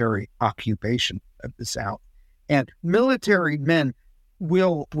military occupation of the South. And military men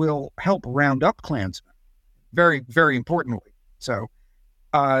will help round up Klansmen, very, very importantly. So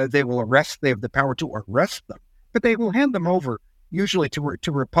they will arrest, they have the power to arrest them, but they will hand them over usually to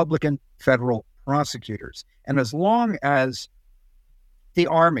Republican federal prosecutors. And as long as the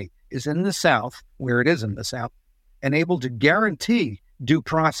Army is in the South, where it is in the South, and able to guarantee due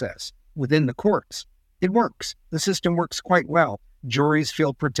process within the courts, it works. The system works quite well. Juries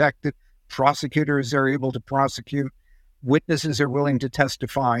feel protected. Prosecutors are able to prosecute. Witnesses are willing to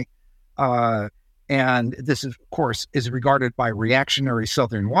testify. And this, of course, is regarded by reactionary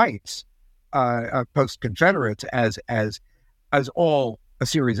Southern whites, post-Confederates, as all a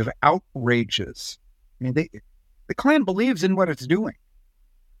series of outrages. I mean, the Klan believes in what it's doing.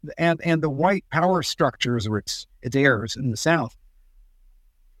 And the white power structures, or its heirs in the South,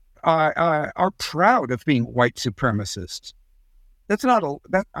 are proud of being white supremacists.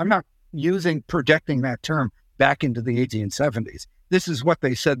 I'm not projecting that term back into the 1870s. This is what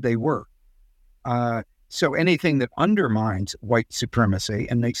they said they were. So anything that undermines white supremacy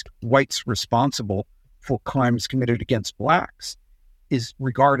and makes whites responsible for crimes committed against blacks is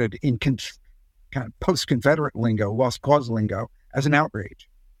regarded in kind of post-Confederate lingo, lost cause lingo, as an outrage.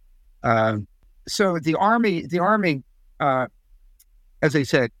 So the Army, as I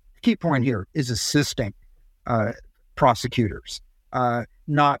said, the key point here is assisting prosecutors,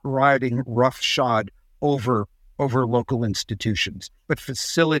 not riding roughshod over local institutions, but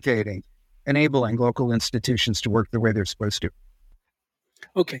facilitating, enabling local institutions to work the way they're supposed to.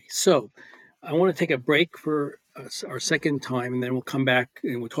 Okay, so I want to take a break for our second time, and then we'll come back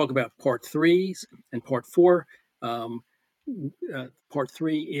and we'll talk about part 3 and part 4. Part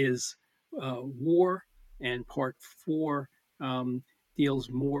 3 is war, and part 4 deals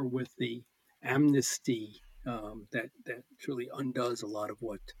more with the amnesty that truly undoes a lot of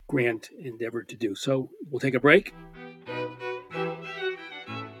what Grant endeavored to do. So we'll take a break.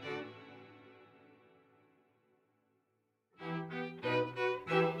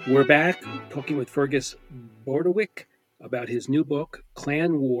 We're back talking with Fergus Bordewich about his new book,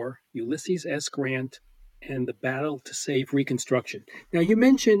 Klan War, Ulysses S. Grant, and the Battle to Save Reconstruction. Now, you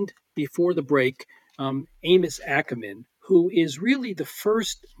mentioned before the break Amos Ackerman, who is really the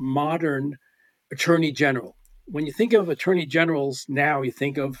first modern attorney general. When you think of attorney generals now, you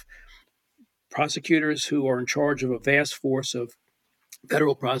think of prosecutors who are in charge of a vast force of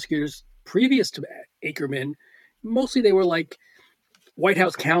federal prosecutors. Previous to Ackerman, mostly they were like White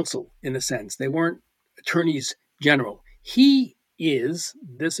House counsel in a sense. They weren't attorneys general. He is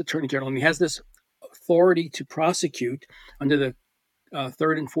this attorney general, and he has this authority to prosecute under the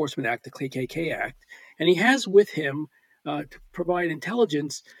Third Enforcement Act, the KKK Act. And he has with him to provide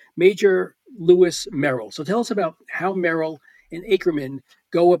intelligence, Major Lewis Merrill. So tell us about how Merrill and Ackerman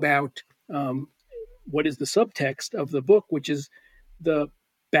go about what is the subtext of the book, which is the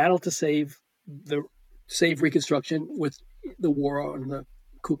battle to save Reconstruction with the war on the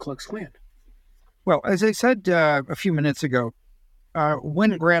Ku Klux Klan. Well, as I said a few minutes ago,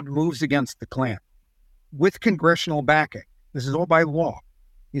 when Grant moves against the Klan with congressional backing, this is all by law.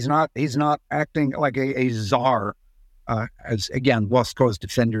 He's not acting like a czar, as again lost cause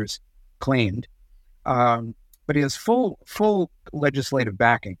defenders claimed, but he has full legislative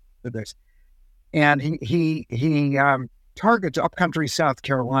backing for this, and he targets upcountry South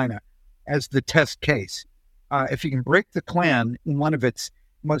Carolina as the test case. If you can break the Klan in one of its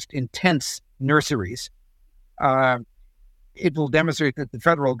most intense nurseries, it will demonstrate that the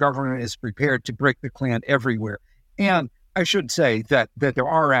federal government is prepared to break the Klan everywhere. And I should say that there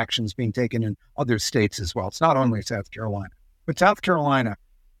are actions being taken in other states as well. It's not only South Carolina, but South Carolina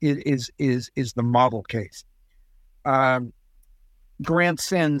is the model case. Grant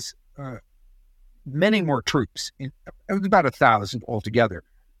sends many more troops. It was about 1,000 altogether.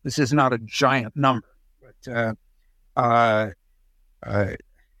 This is not a giant number, but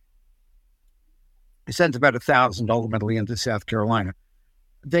he sends about 1,000 ultimately into South Carolina.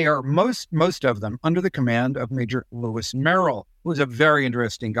 They are most of them under the command of Major Lewis Merrill, who is a very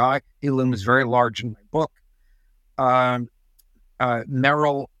interesting guy. He looms very large in my book.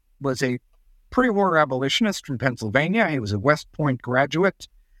 Merrill was a pre-war abolitionist from Pennsylvania. He was a West Point graduate.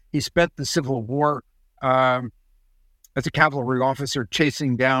 He spent the Civil War as a cavalry officer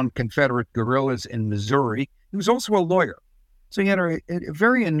chasing down Confederate guerrillas in Missouri. He was also a lawyer. So he had a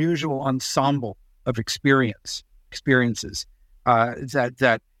very unusual ensemble of experiences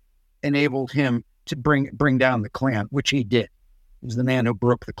that enabled him to bring down the Klan, which he did. He was the man who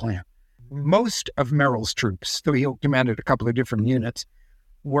broke the Klan. Most of Merrill's troops, though he commanded a couple of different units,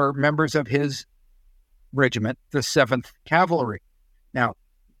 were members of his regiment, the 7th Cavalry. Now,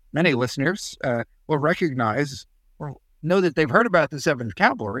 many listeners will recognize or know that they've heard about the 7th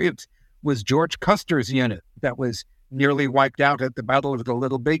Cavalry. It was George Custer's unit that was nearly wiped out at the Battle of the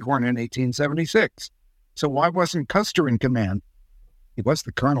Little Bighorn in 1876. So why wasn't Custer in command? He was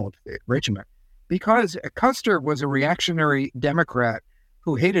the colonel of the regiment. Because Custer was a reactionary Democrat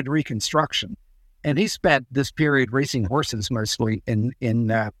who hated Reconstruction, and he spent this period racing horses mostly in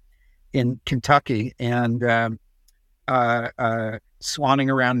Kentucky and swanning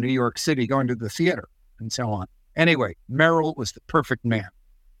around New York City, going to the theater and so on. Anyway, Merrill was the perfect man.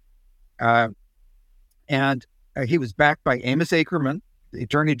 And he was backed by Amos Ackerman, the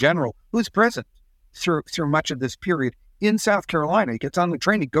Attorney General, who was present through much of this period in South Carolina. He gets on the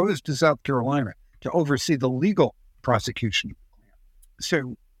train, he goes to South Carolina to oversee the legal prosecution.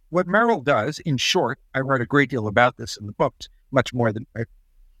 So what Merrill does, in short, I wrote a great deal about this in the book, much more than I have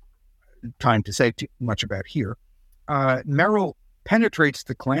time to say too much about here. Merrill penetrates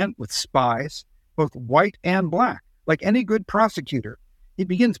the Klan with spies, both white and black. Like any good prosecutor, he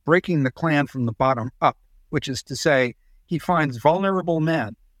begins breaking the Klan from the bottom up, which is to say, he finds vulnerable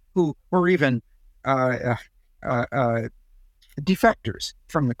men who were even defectors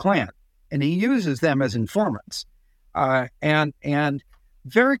from the Klan, and he uses them as informants. And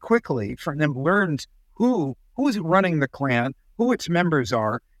very quickly from them learns who is running the Klan, who its members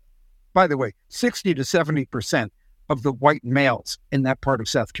are. By the way, 60 to 70% of the white males in that part of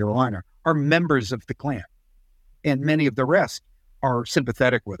South Carolina are members of the Klan, and many of the rest are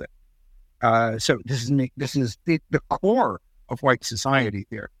sympathetic with it. So this is the core of white society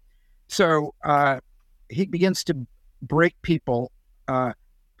there. So he begins to break people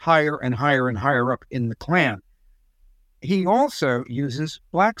higher and higher and higher up in the Klan. He also uses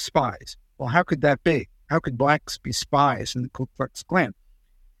black spies. Well, how could that be? How could blacks be spies in the Ku Klux Klan?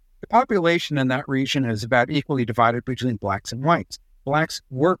 The population in that region is about equally divided between blacks and whites. Blacks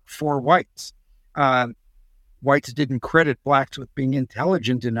work for whites. Whites didn't credit blacks with being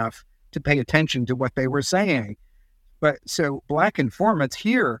intelligent enough to pay attention to what they were saying. But so black informants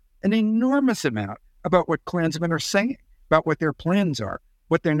hear an enormous amount about what Klansmen are saying, about what their plans are,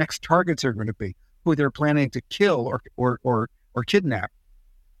 what their next targets are going to be, who they're planning to kill or kidnap.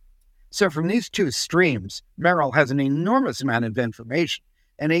 So from these two streams, Merrill has an enormous amount of information,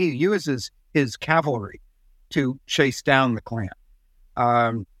 and he uses his cavalry to chase down the Klan.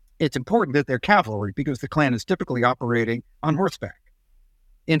 It's important that they're cavalry because the Klan is typically operating on horseback.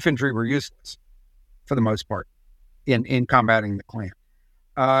 Infantry were useless for the most part in combating the Klan.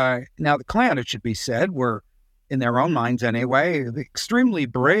 Now, the Klan, it should be said, were, in their own minds anyway, extremely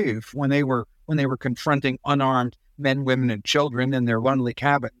brave when they were confronting unarmed men, women, and children in their lonely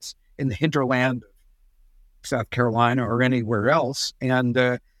cabins in the hinterland of South Carolina or anywhere else, and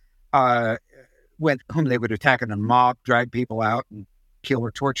whom they would attack in a mob, drag people out, and kill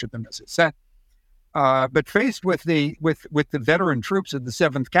or torture them, as it said. But faced with the veteran troops of the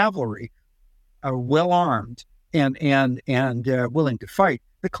 7th Cavalry, well armed and willing to fight,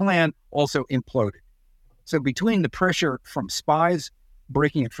 the Klan also imploded. So between the pressure from spies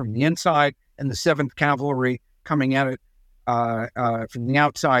breaking it from the inside and the 7th Cavalry coming at it from the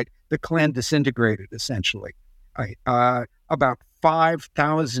outside, the Klan disintegrated essentially. About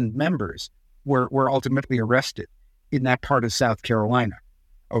 5,000 members were ultimately arrested in that part of South Carolina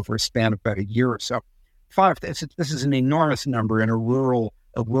over a span of about a year or so. This is an enormous number in a rural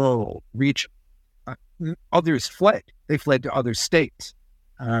region. Others fled. They fled to other states,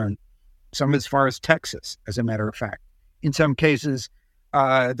 some as far as Texas, as a matter of fact. In some cases,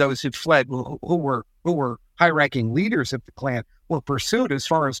 those who fled, who were high-ranking leaders of the Klan, were pursued as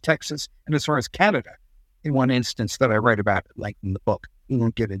far as Texas and as far as Canada. In one instance that I write about at length in the book, we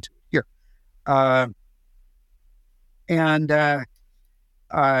won't get into it here.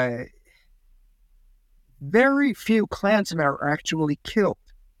 Very few Klansmen are actually killed,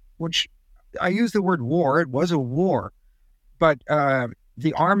 which I use the word war. It was a war, but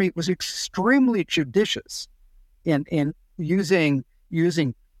the army was extremely judicious in using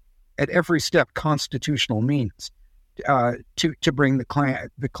at every step constitutional means to bring the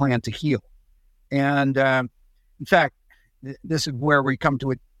Klan to heel. And in fact, this is where we come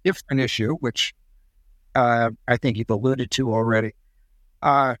to if an issue, which I think you've alluded to already,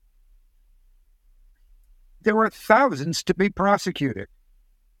 there are thousands to be prosecuted.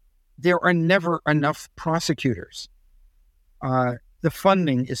 There are never enough prosecutors. The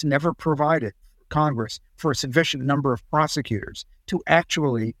funding is never provided for Congress for a sufficient number of prosecutors to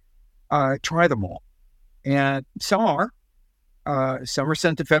actually try them all. And some are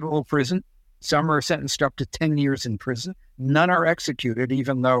sent to federal prison. Some are sentenced up to 10 years in prison. None are executed,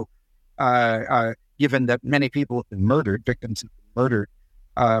 even though, given that many people have been murdered, victims have been murdered,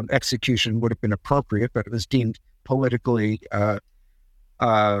 execution would have been appropriate, but it was deemed politically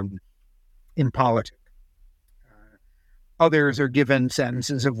impolitic. Others are given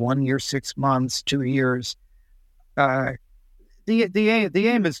sentences of 1 year, 6 months, 2 years. The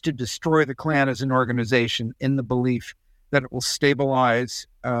aim is to destroy the Klan as an organization in the belief that it will stabilize,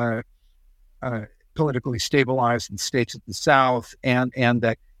 politically stabilize the states of the South, and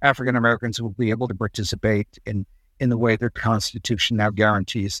that African Americans will be able to participate in the way their Constitution now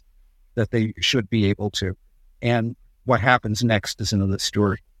guarantees that they should be able to. And what happens next is another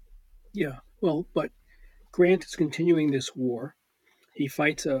story. Yeah, well, but Grant is continuing this war. He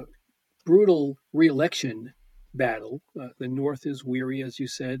fights a brutal re-election battle. The North is weary, as you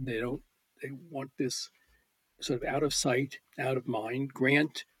said. They want this sort of out of sight, out of mind.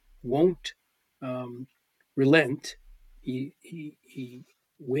 Grant won't relent. He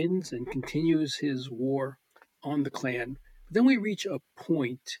wins and continues his war on the Klan. But then we reach a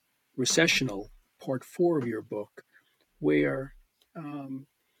point, recessional, part 4 of your book, where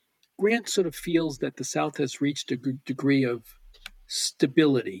Grant sort of feels that the South has reached a degree of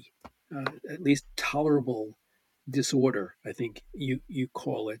stability, at least tolerable disorder, I think you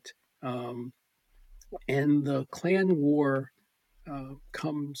call it. And the Klan War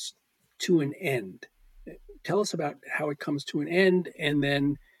comes to an end. Tell us about how it comes to an end, and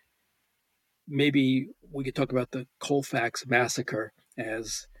then maybe we could talk about the Colfax massacre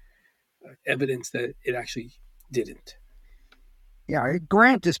as evidence that it actually didn't. Yeah,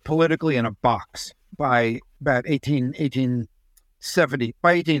 Grant is politically in a box by about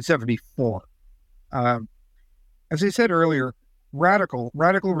 1874. As I said earlier, radical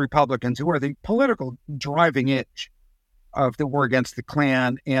Republicans, who are the political driving edge of the war against the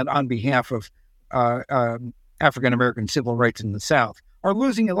Klan and on behalf of African American civil rights in the South, are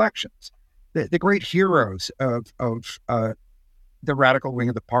losing elections. The great heroes of the radical wing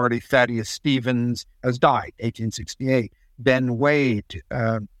of the party, Thaddeus Stevens, has died, 1868. Ben Wade,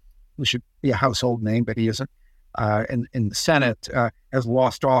 who should be a household name, but he isn't, in the Senate, has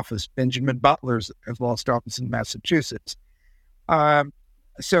lost office. Benjamin Butler has lost office in Massachusetts.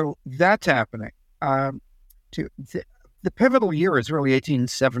 So that's happening. The pivotal year is really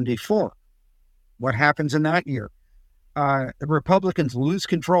 1874. What happens in that year? The Republicans lose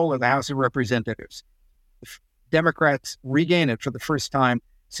control of the House of Representatives. Democrats regain it for the first time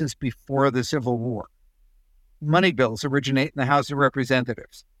since before the Civil War. Money bills originate in the House of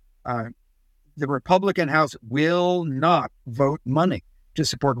Representatives. The Republican House will not vote money to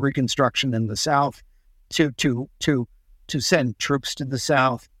support Reconstruction in the South, to send troops to the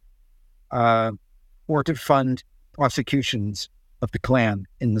South, or to fund prosecutions of the Klan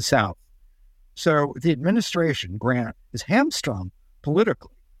in the South. So the administration, Grant, is hamstrung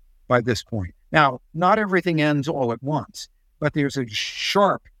politically by this point. Now, not everything ends all at once, but there's a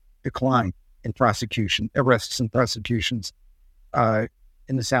sharp decline in arrests and prosecutions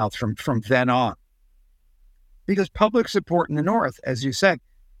in the South from then on. Because public support in the North, as you said,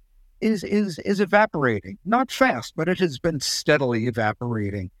 is evaporating. Not fast, but it has been steadily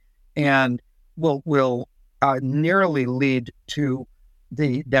evaporating, and will nearly lead to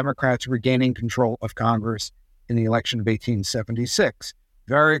the Democrats regaining control of Congress in the election of 1876.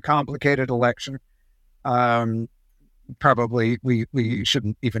 Very complicated election. Probably we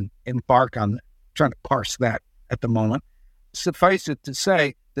shouldn't even embark on trying to parse that at the moment. Suffice it to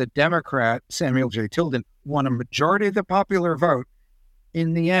say, the Democrat, Samuel J. Tilden, won a majority of the popular vote.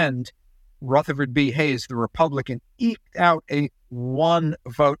 In the end, Rutherford B. Hayes, the Republican, eked out a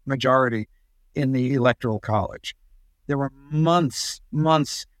 1-vote majority in the Electoral College. There were months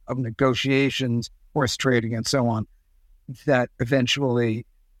of negotiations, horse trading, and so on, that eventually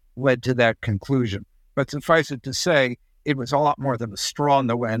led to that conclusion. But suffice it to say, it was a lot more than a straw in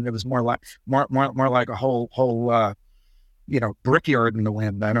the wind. It was more like a whole brickyard in the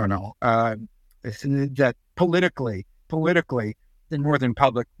wind. I don't know. That politically, the Northern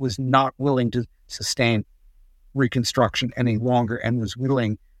public was not willing to sustain Reconstruction any longer, and was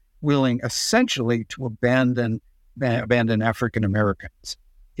willing essentially to abandon African Americans.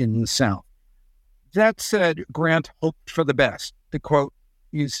 in the South. That said, Grant hoped for the best. To quote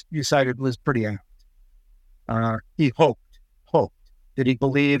you cited was pretty apt. He hoped. Did he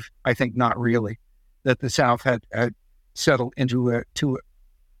believe? I think not really, that the South had settled into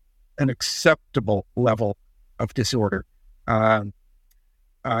an acceptable level of disorder.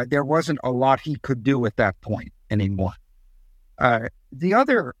 There wasn't a lot he could do at that point anymore.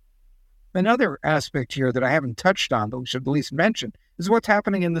 Another aspect here that I haven't touched on, but we should at least mention, is what's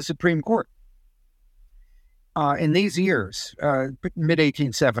happening in the Supreme Court. In these years,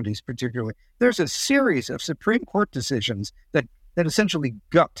 mid-1870s particularly, there's a series of Supreme Court decisions that essentially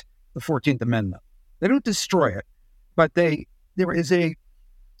gut the 14th Amendment. They don't destroy it, but there is a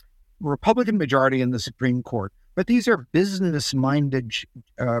Republican majority in the Supreme Court, but these are business-minded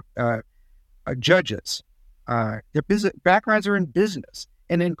judges. Their backgrounds are in business,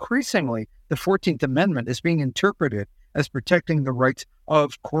 and increasingly, the 14th Amendment is being interpreted as protecting the rights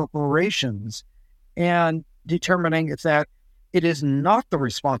of corporations and determining that it is not the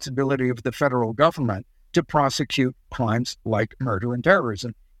responsibility of the federal government to prosecute crimes like murder and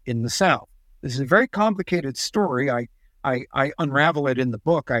terrorism in the South. This is a very complicated story. I unravel it in the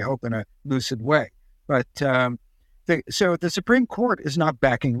book, I hope, in a lucid way. But so the Supreme Court is not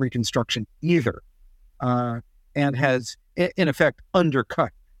backing Reconstruction either, and has, in effect,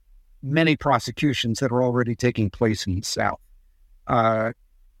 undercut many prosecutions that are already taking place in the South,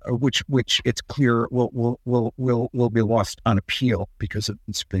 which it's clear will be lost on appeal because of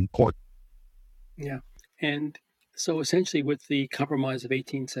the Supreme Court. Yeah. And so essentially with the Compromise of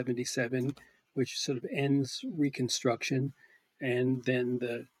 1877, which sort of ends Reconstruction, and then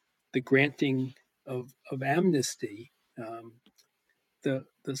the granting of amnesty, the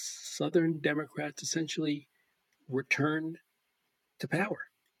Southern Democrats essentially returned to power.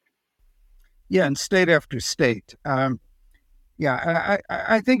 Yeah, and state after state. I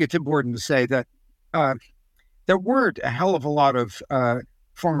think it's important to say that there weren't a hell of a lot of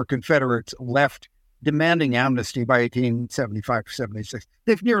former Confederates left demanding amnesty by 1875 or 76.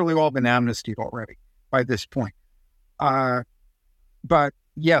 They've nearly all been amnestied already by this point. But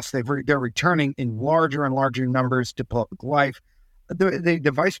yes, they're returning in larger and larger numbers to public life.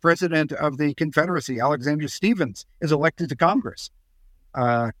 The vice president of the Confederacy, Alexander Stephens, is elected to Congress,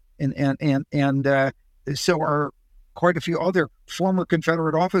 and so are quite a few other former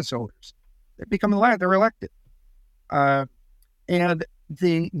Confederate office holders. They're elected, and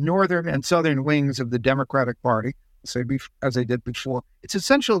the northern and southern wings of the Democratic Party, as I did before, it's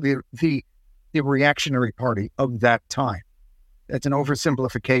essentially the reactionary party of that time. That's an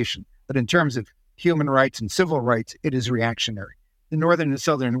oversimplification, but in terms of human rights and civil rights, it is reactionary. The northern and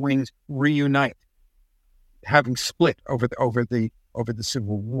southern wings reunite, having split over the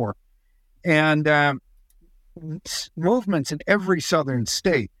Civil War, and movements in every southern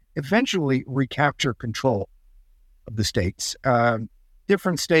state eventually recapture control of the states.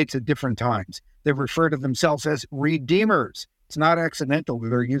 Different states at different times. They refer to themselves as redeemers. It's not accidental that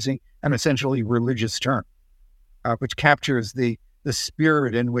they're using an essentially religious term, which captures the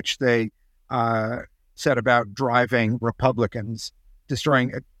spirit in which they set about driving Republicans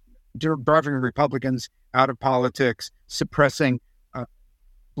out of politics, suppressing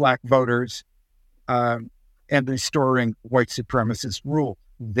black voters, and restoring white supremacist rule.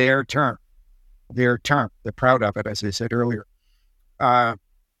 Their term. They're proud of it, as I said earlier.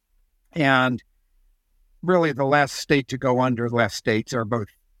 And really the last states are both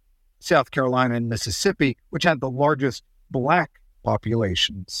South Carolina and Mississippi, which had the largest black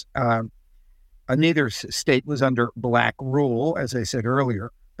populations. Neither state was under black rule, as I said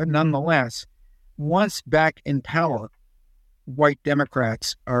earlier, but nonetheless, once back in power, white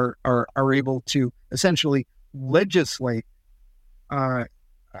Democrats are able to essentially legislate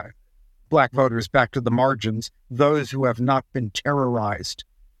black voters back to the margins, those who have not been terrorized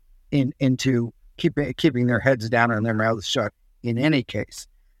into keeping their heads down and their mouths shut in any case.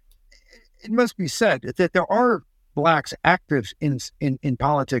 It must be said that there are blacks active in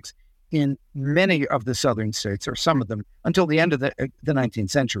politics in many of the southern states, or some of them, until the end of the 19th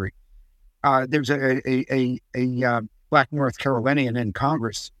century. There's a black North Carolinian in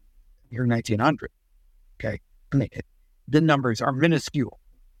Congress year 1900. Okay, the numbers are minuscule.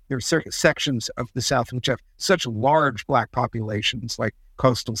 There are certain sections of the South which have such large black populations, like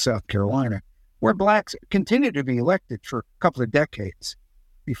coastal South Carolina, where blacks continue to be elected for a couple of decades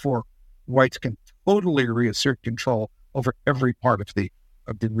before whites can totally reassert control over every part of the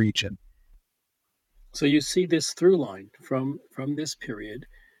region. So you see this through line from this period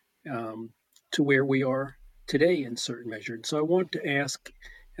to where we are today in certain measure. And so I want to ask,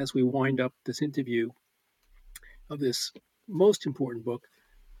 as we wind up this interview of this most important book,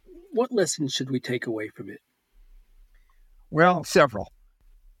 what lessons should we take away from it? Well, several.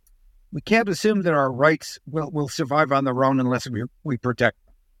 We can't assume that our rights will survive on their own unless we protect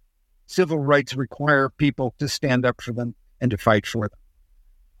them. Civil rights require people to stand up for them and to fight for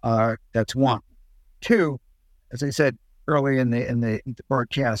them. That's one. Two, as I said early in the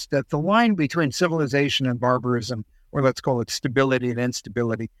broadcast, that the line between civilization and barbarism, or let's call it stability and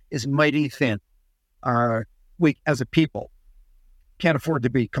instability, is mighty thin. We, as a people, can't afford to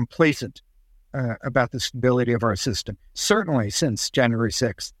be complacent about the stability of our system. Certainly since January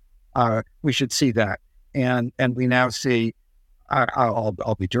 6th, we should see that. And we now see,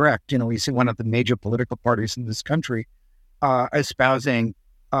 I'll be direct, we see one of the major political parties in this country espousing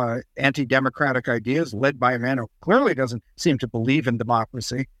anti-democratic ideas led by a man who clearly doesn't seem to believe in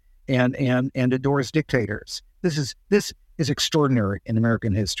democracy and adores dictators. This is extraordinary in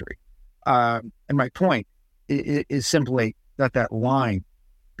American history. And my point is simply that line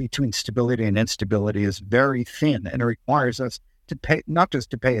between stability and instability is very thin, and it requires us to pay, not just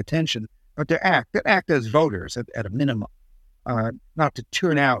to pay attention, but to act as voters at a minimum, not to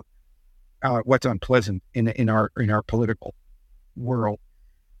tune out what's unpleasant in our political world.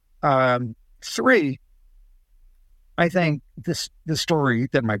 Three, I think the story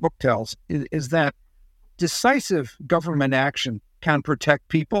that my book tells is that decisive government action can protect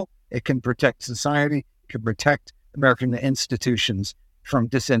people, it can protect society, it can protect American institutions from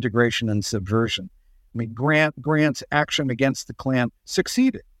disintegration and subversion. I mean, Grant's action against the Klan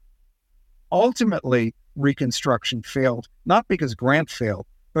succeeded. Ultimately, Reconstruction failed, not because Grant failed,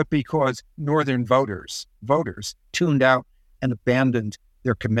 but because Northern voters tuned out and abandoned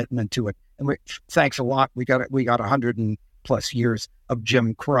their commitment to it. And thanks a lot, we got 100 and plus years of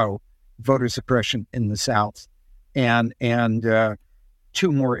Jim Crow voter suppression in the South, and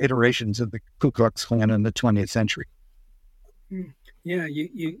two more iterations of the Ku Klux Klan in the 20th century. Yeah,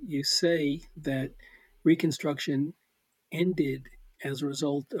 you say that Reconstruction ended as a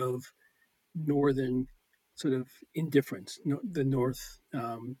result of Northern sort of indifference. The North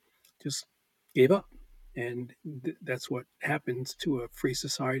just gave up. And that's what happens to a free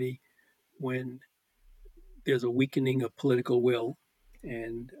society when there's a weakening of political will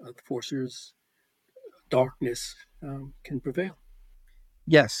and forces darkness can prevail.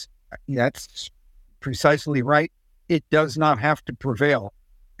 Yes, that's precisely right. It does not have to prevail.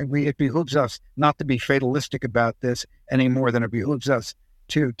 And it behooves us not to be fatalistic about this any more than it behooves us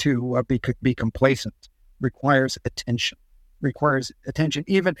to be complacent. Requires attention,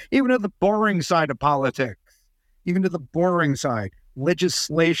 even to the boring side of politics, even to the boring side,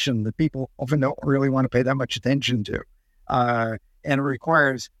 legislation that people often don't really want to pay that much attention to. And it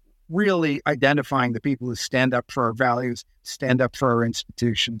requires really identifying the people who stand up for our values, stand up for our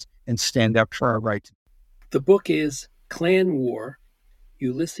institutions, and stand up for our rights. The book is Klan War,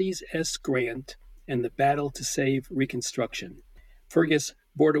 Ulysses S. Grant, and the Battle to Save Reconstruction. Fergus,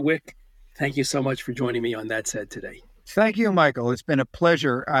 Bordewich, thank you so much for joining me on That Said today. Thank you, Michael. It's been a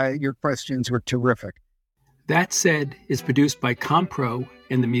pleasure. Your questions were terrific. That Said is produced by Compro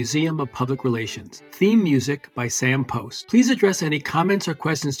and the Museum of Public Relations. Theme music by Sam Post. Please address any comments or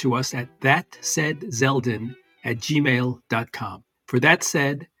questions to us at thatsaidzeldin@gmail.com. For That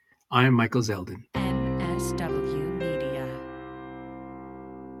Said, I'm Michael Zeldin.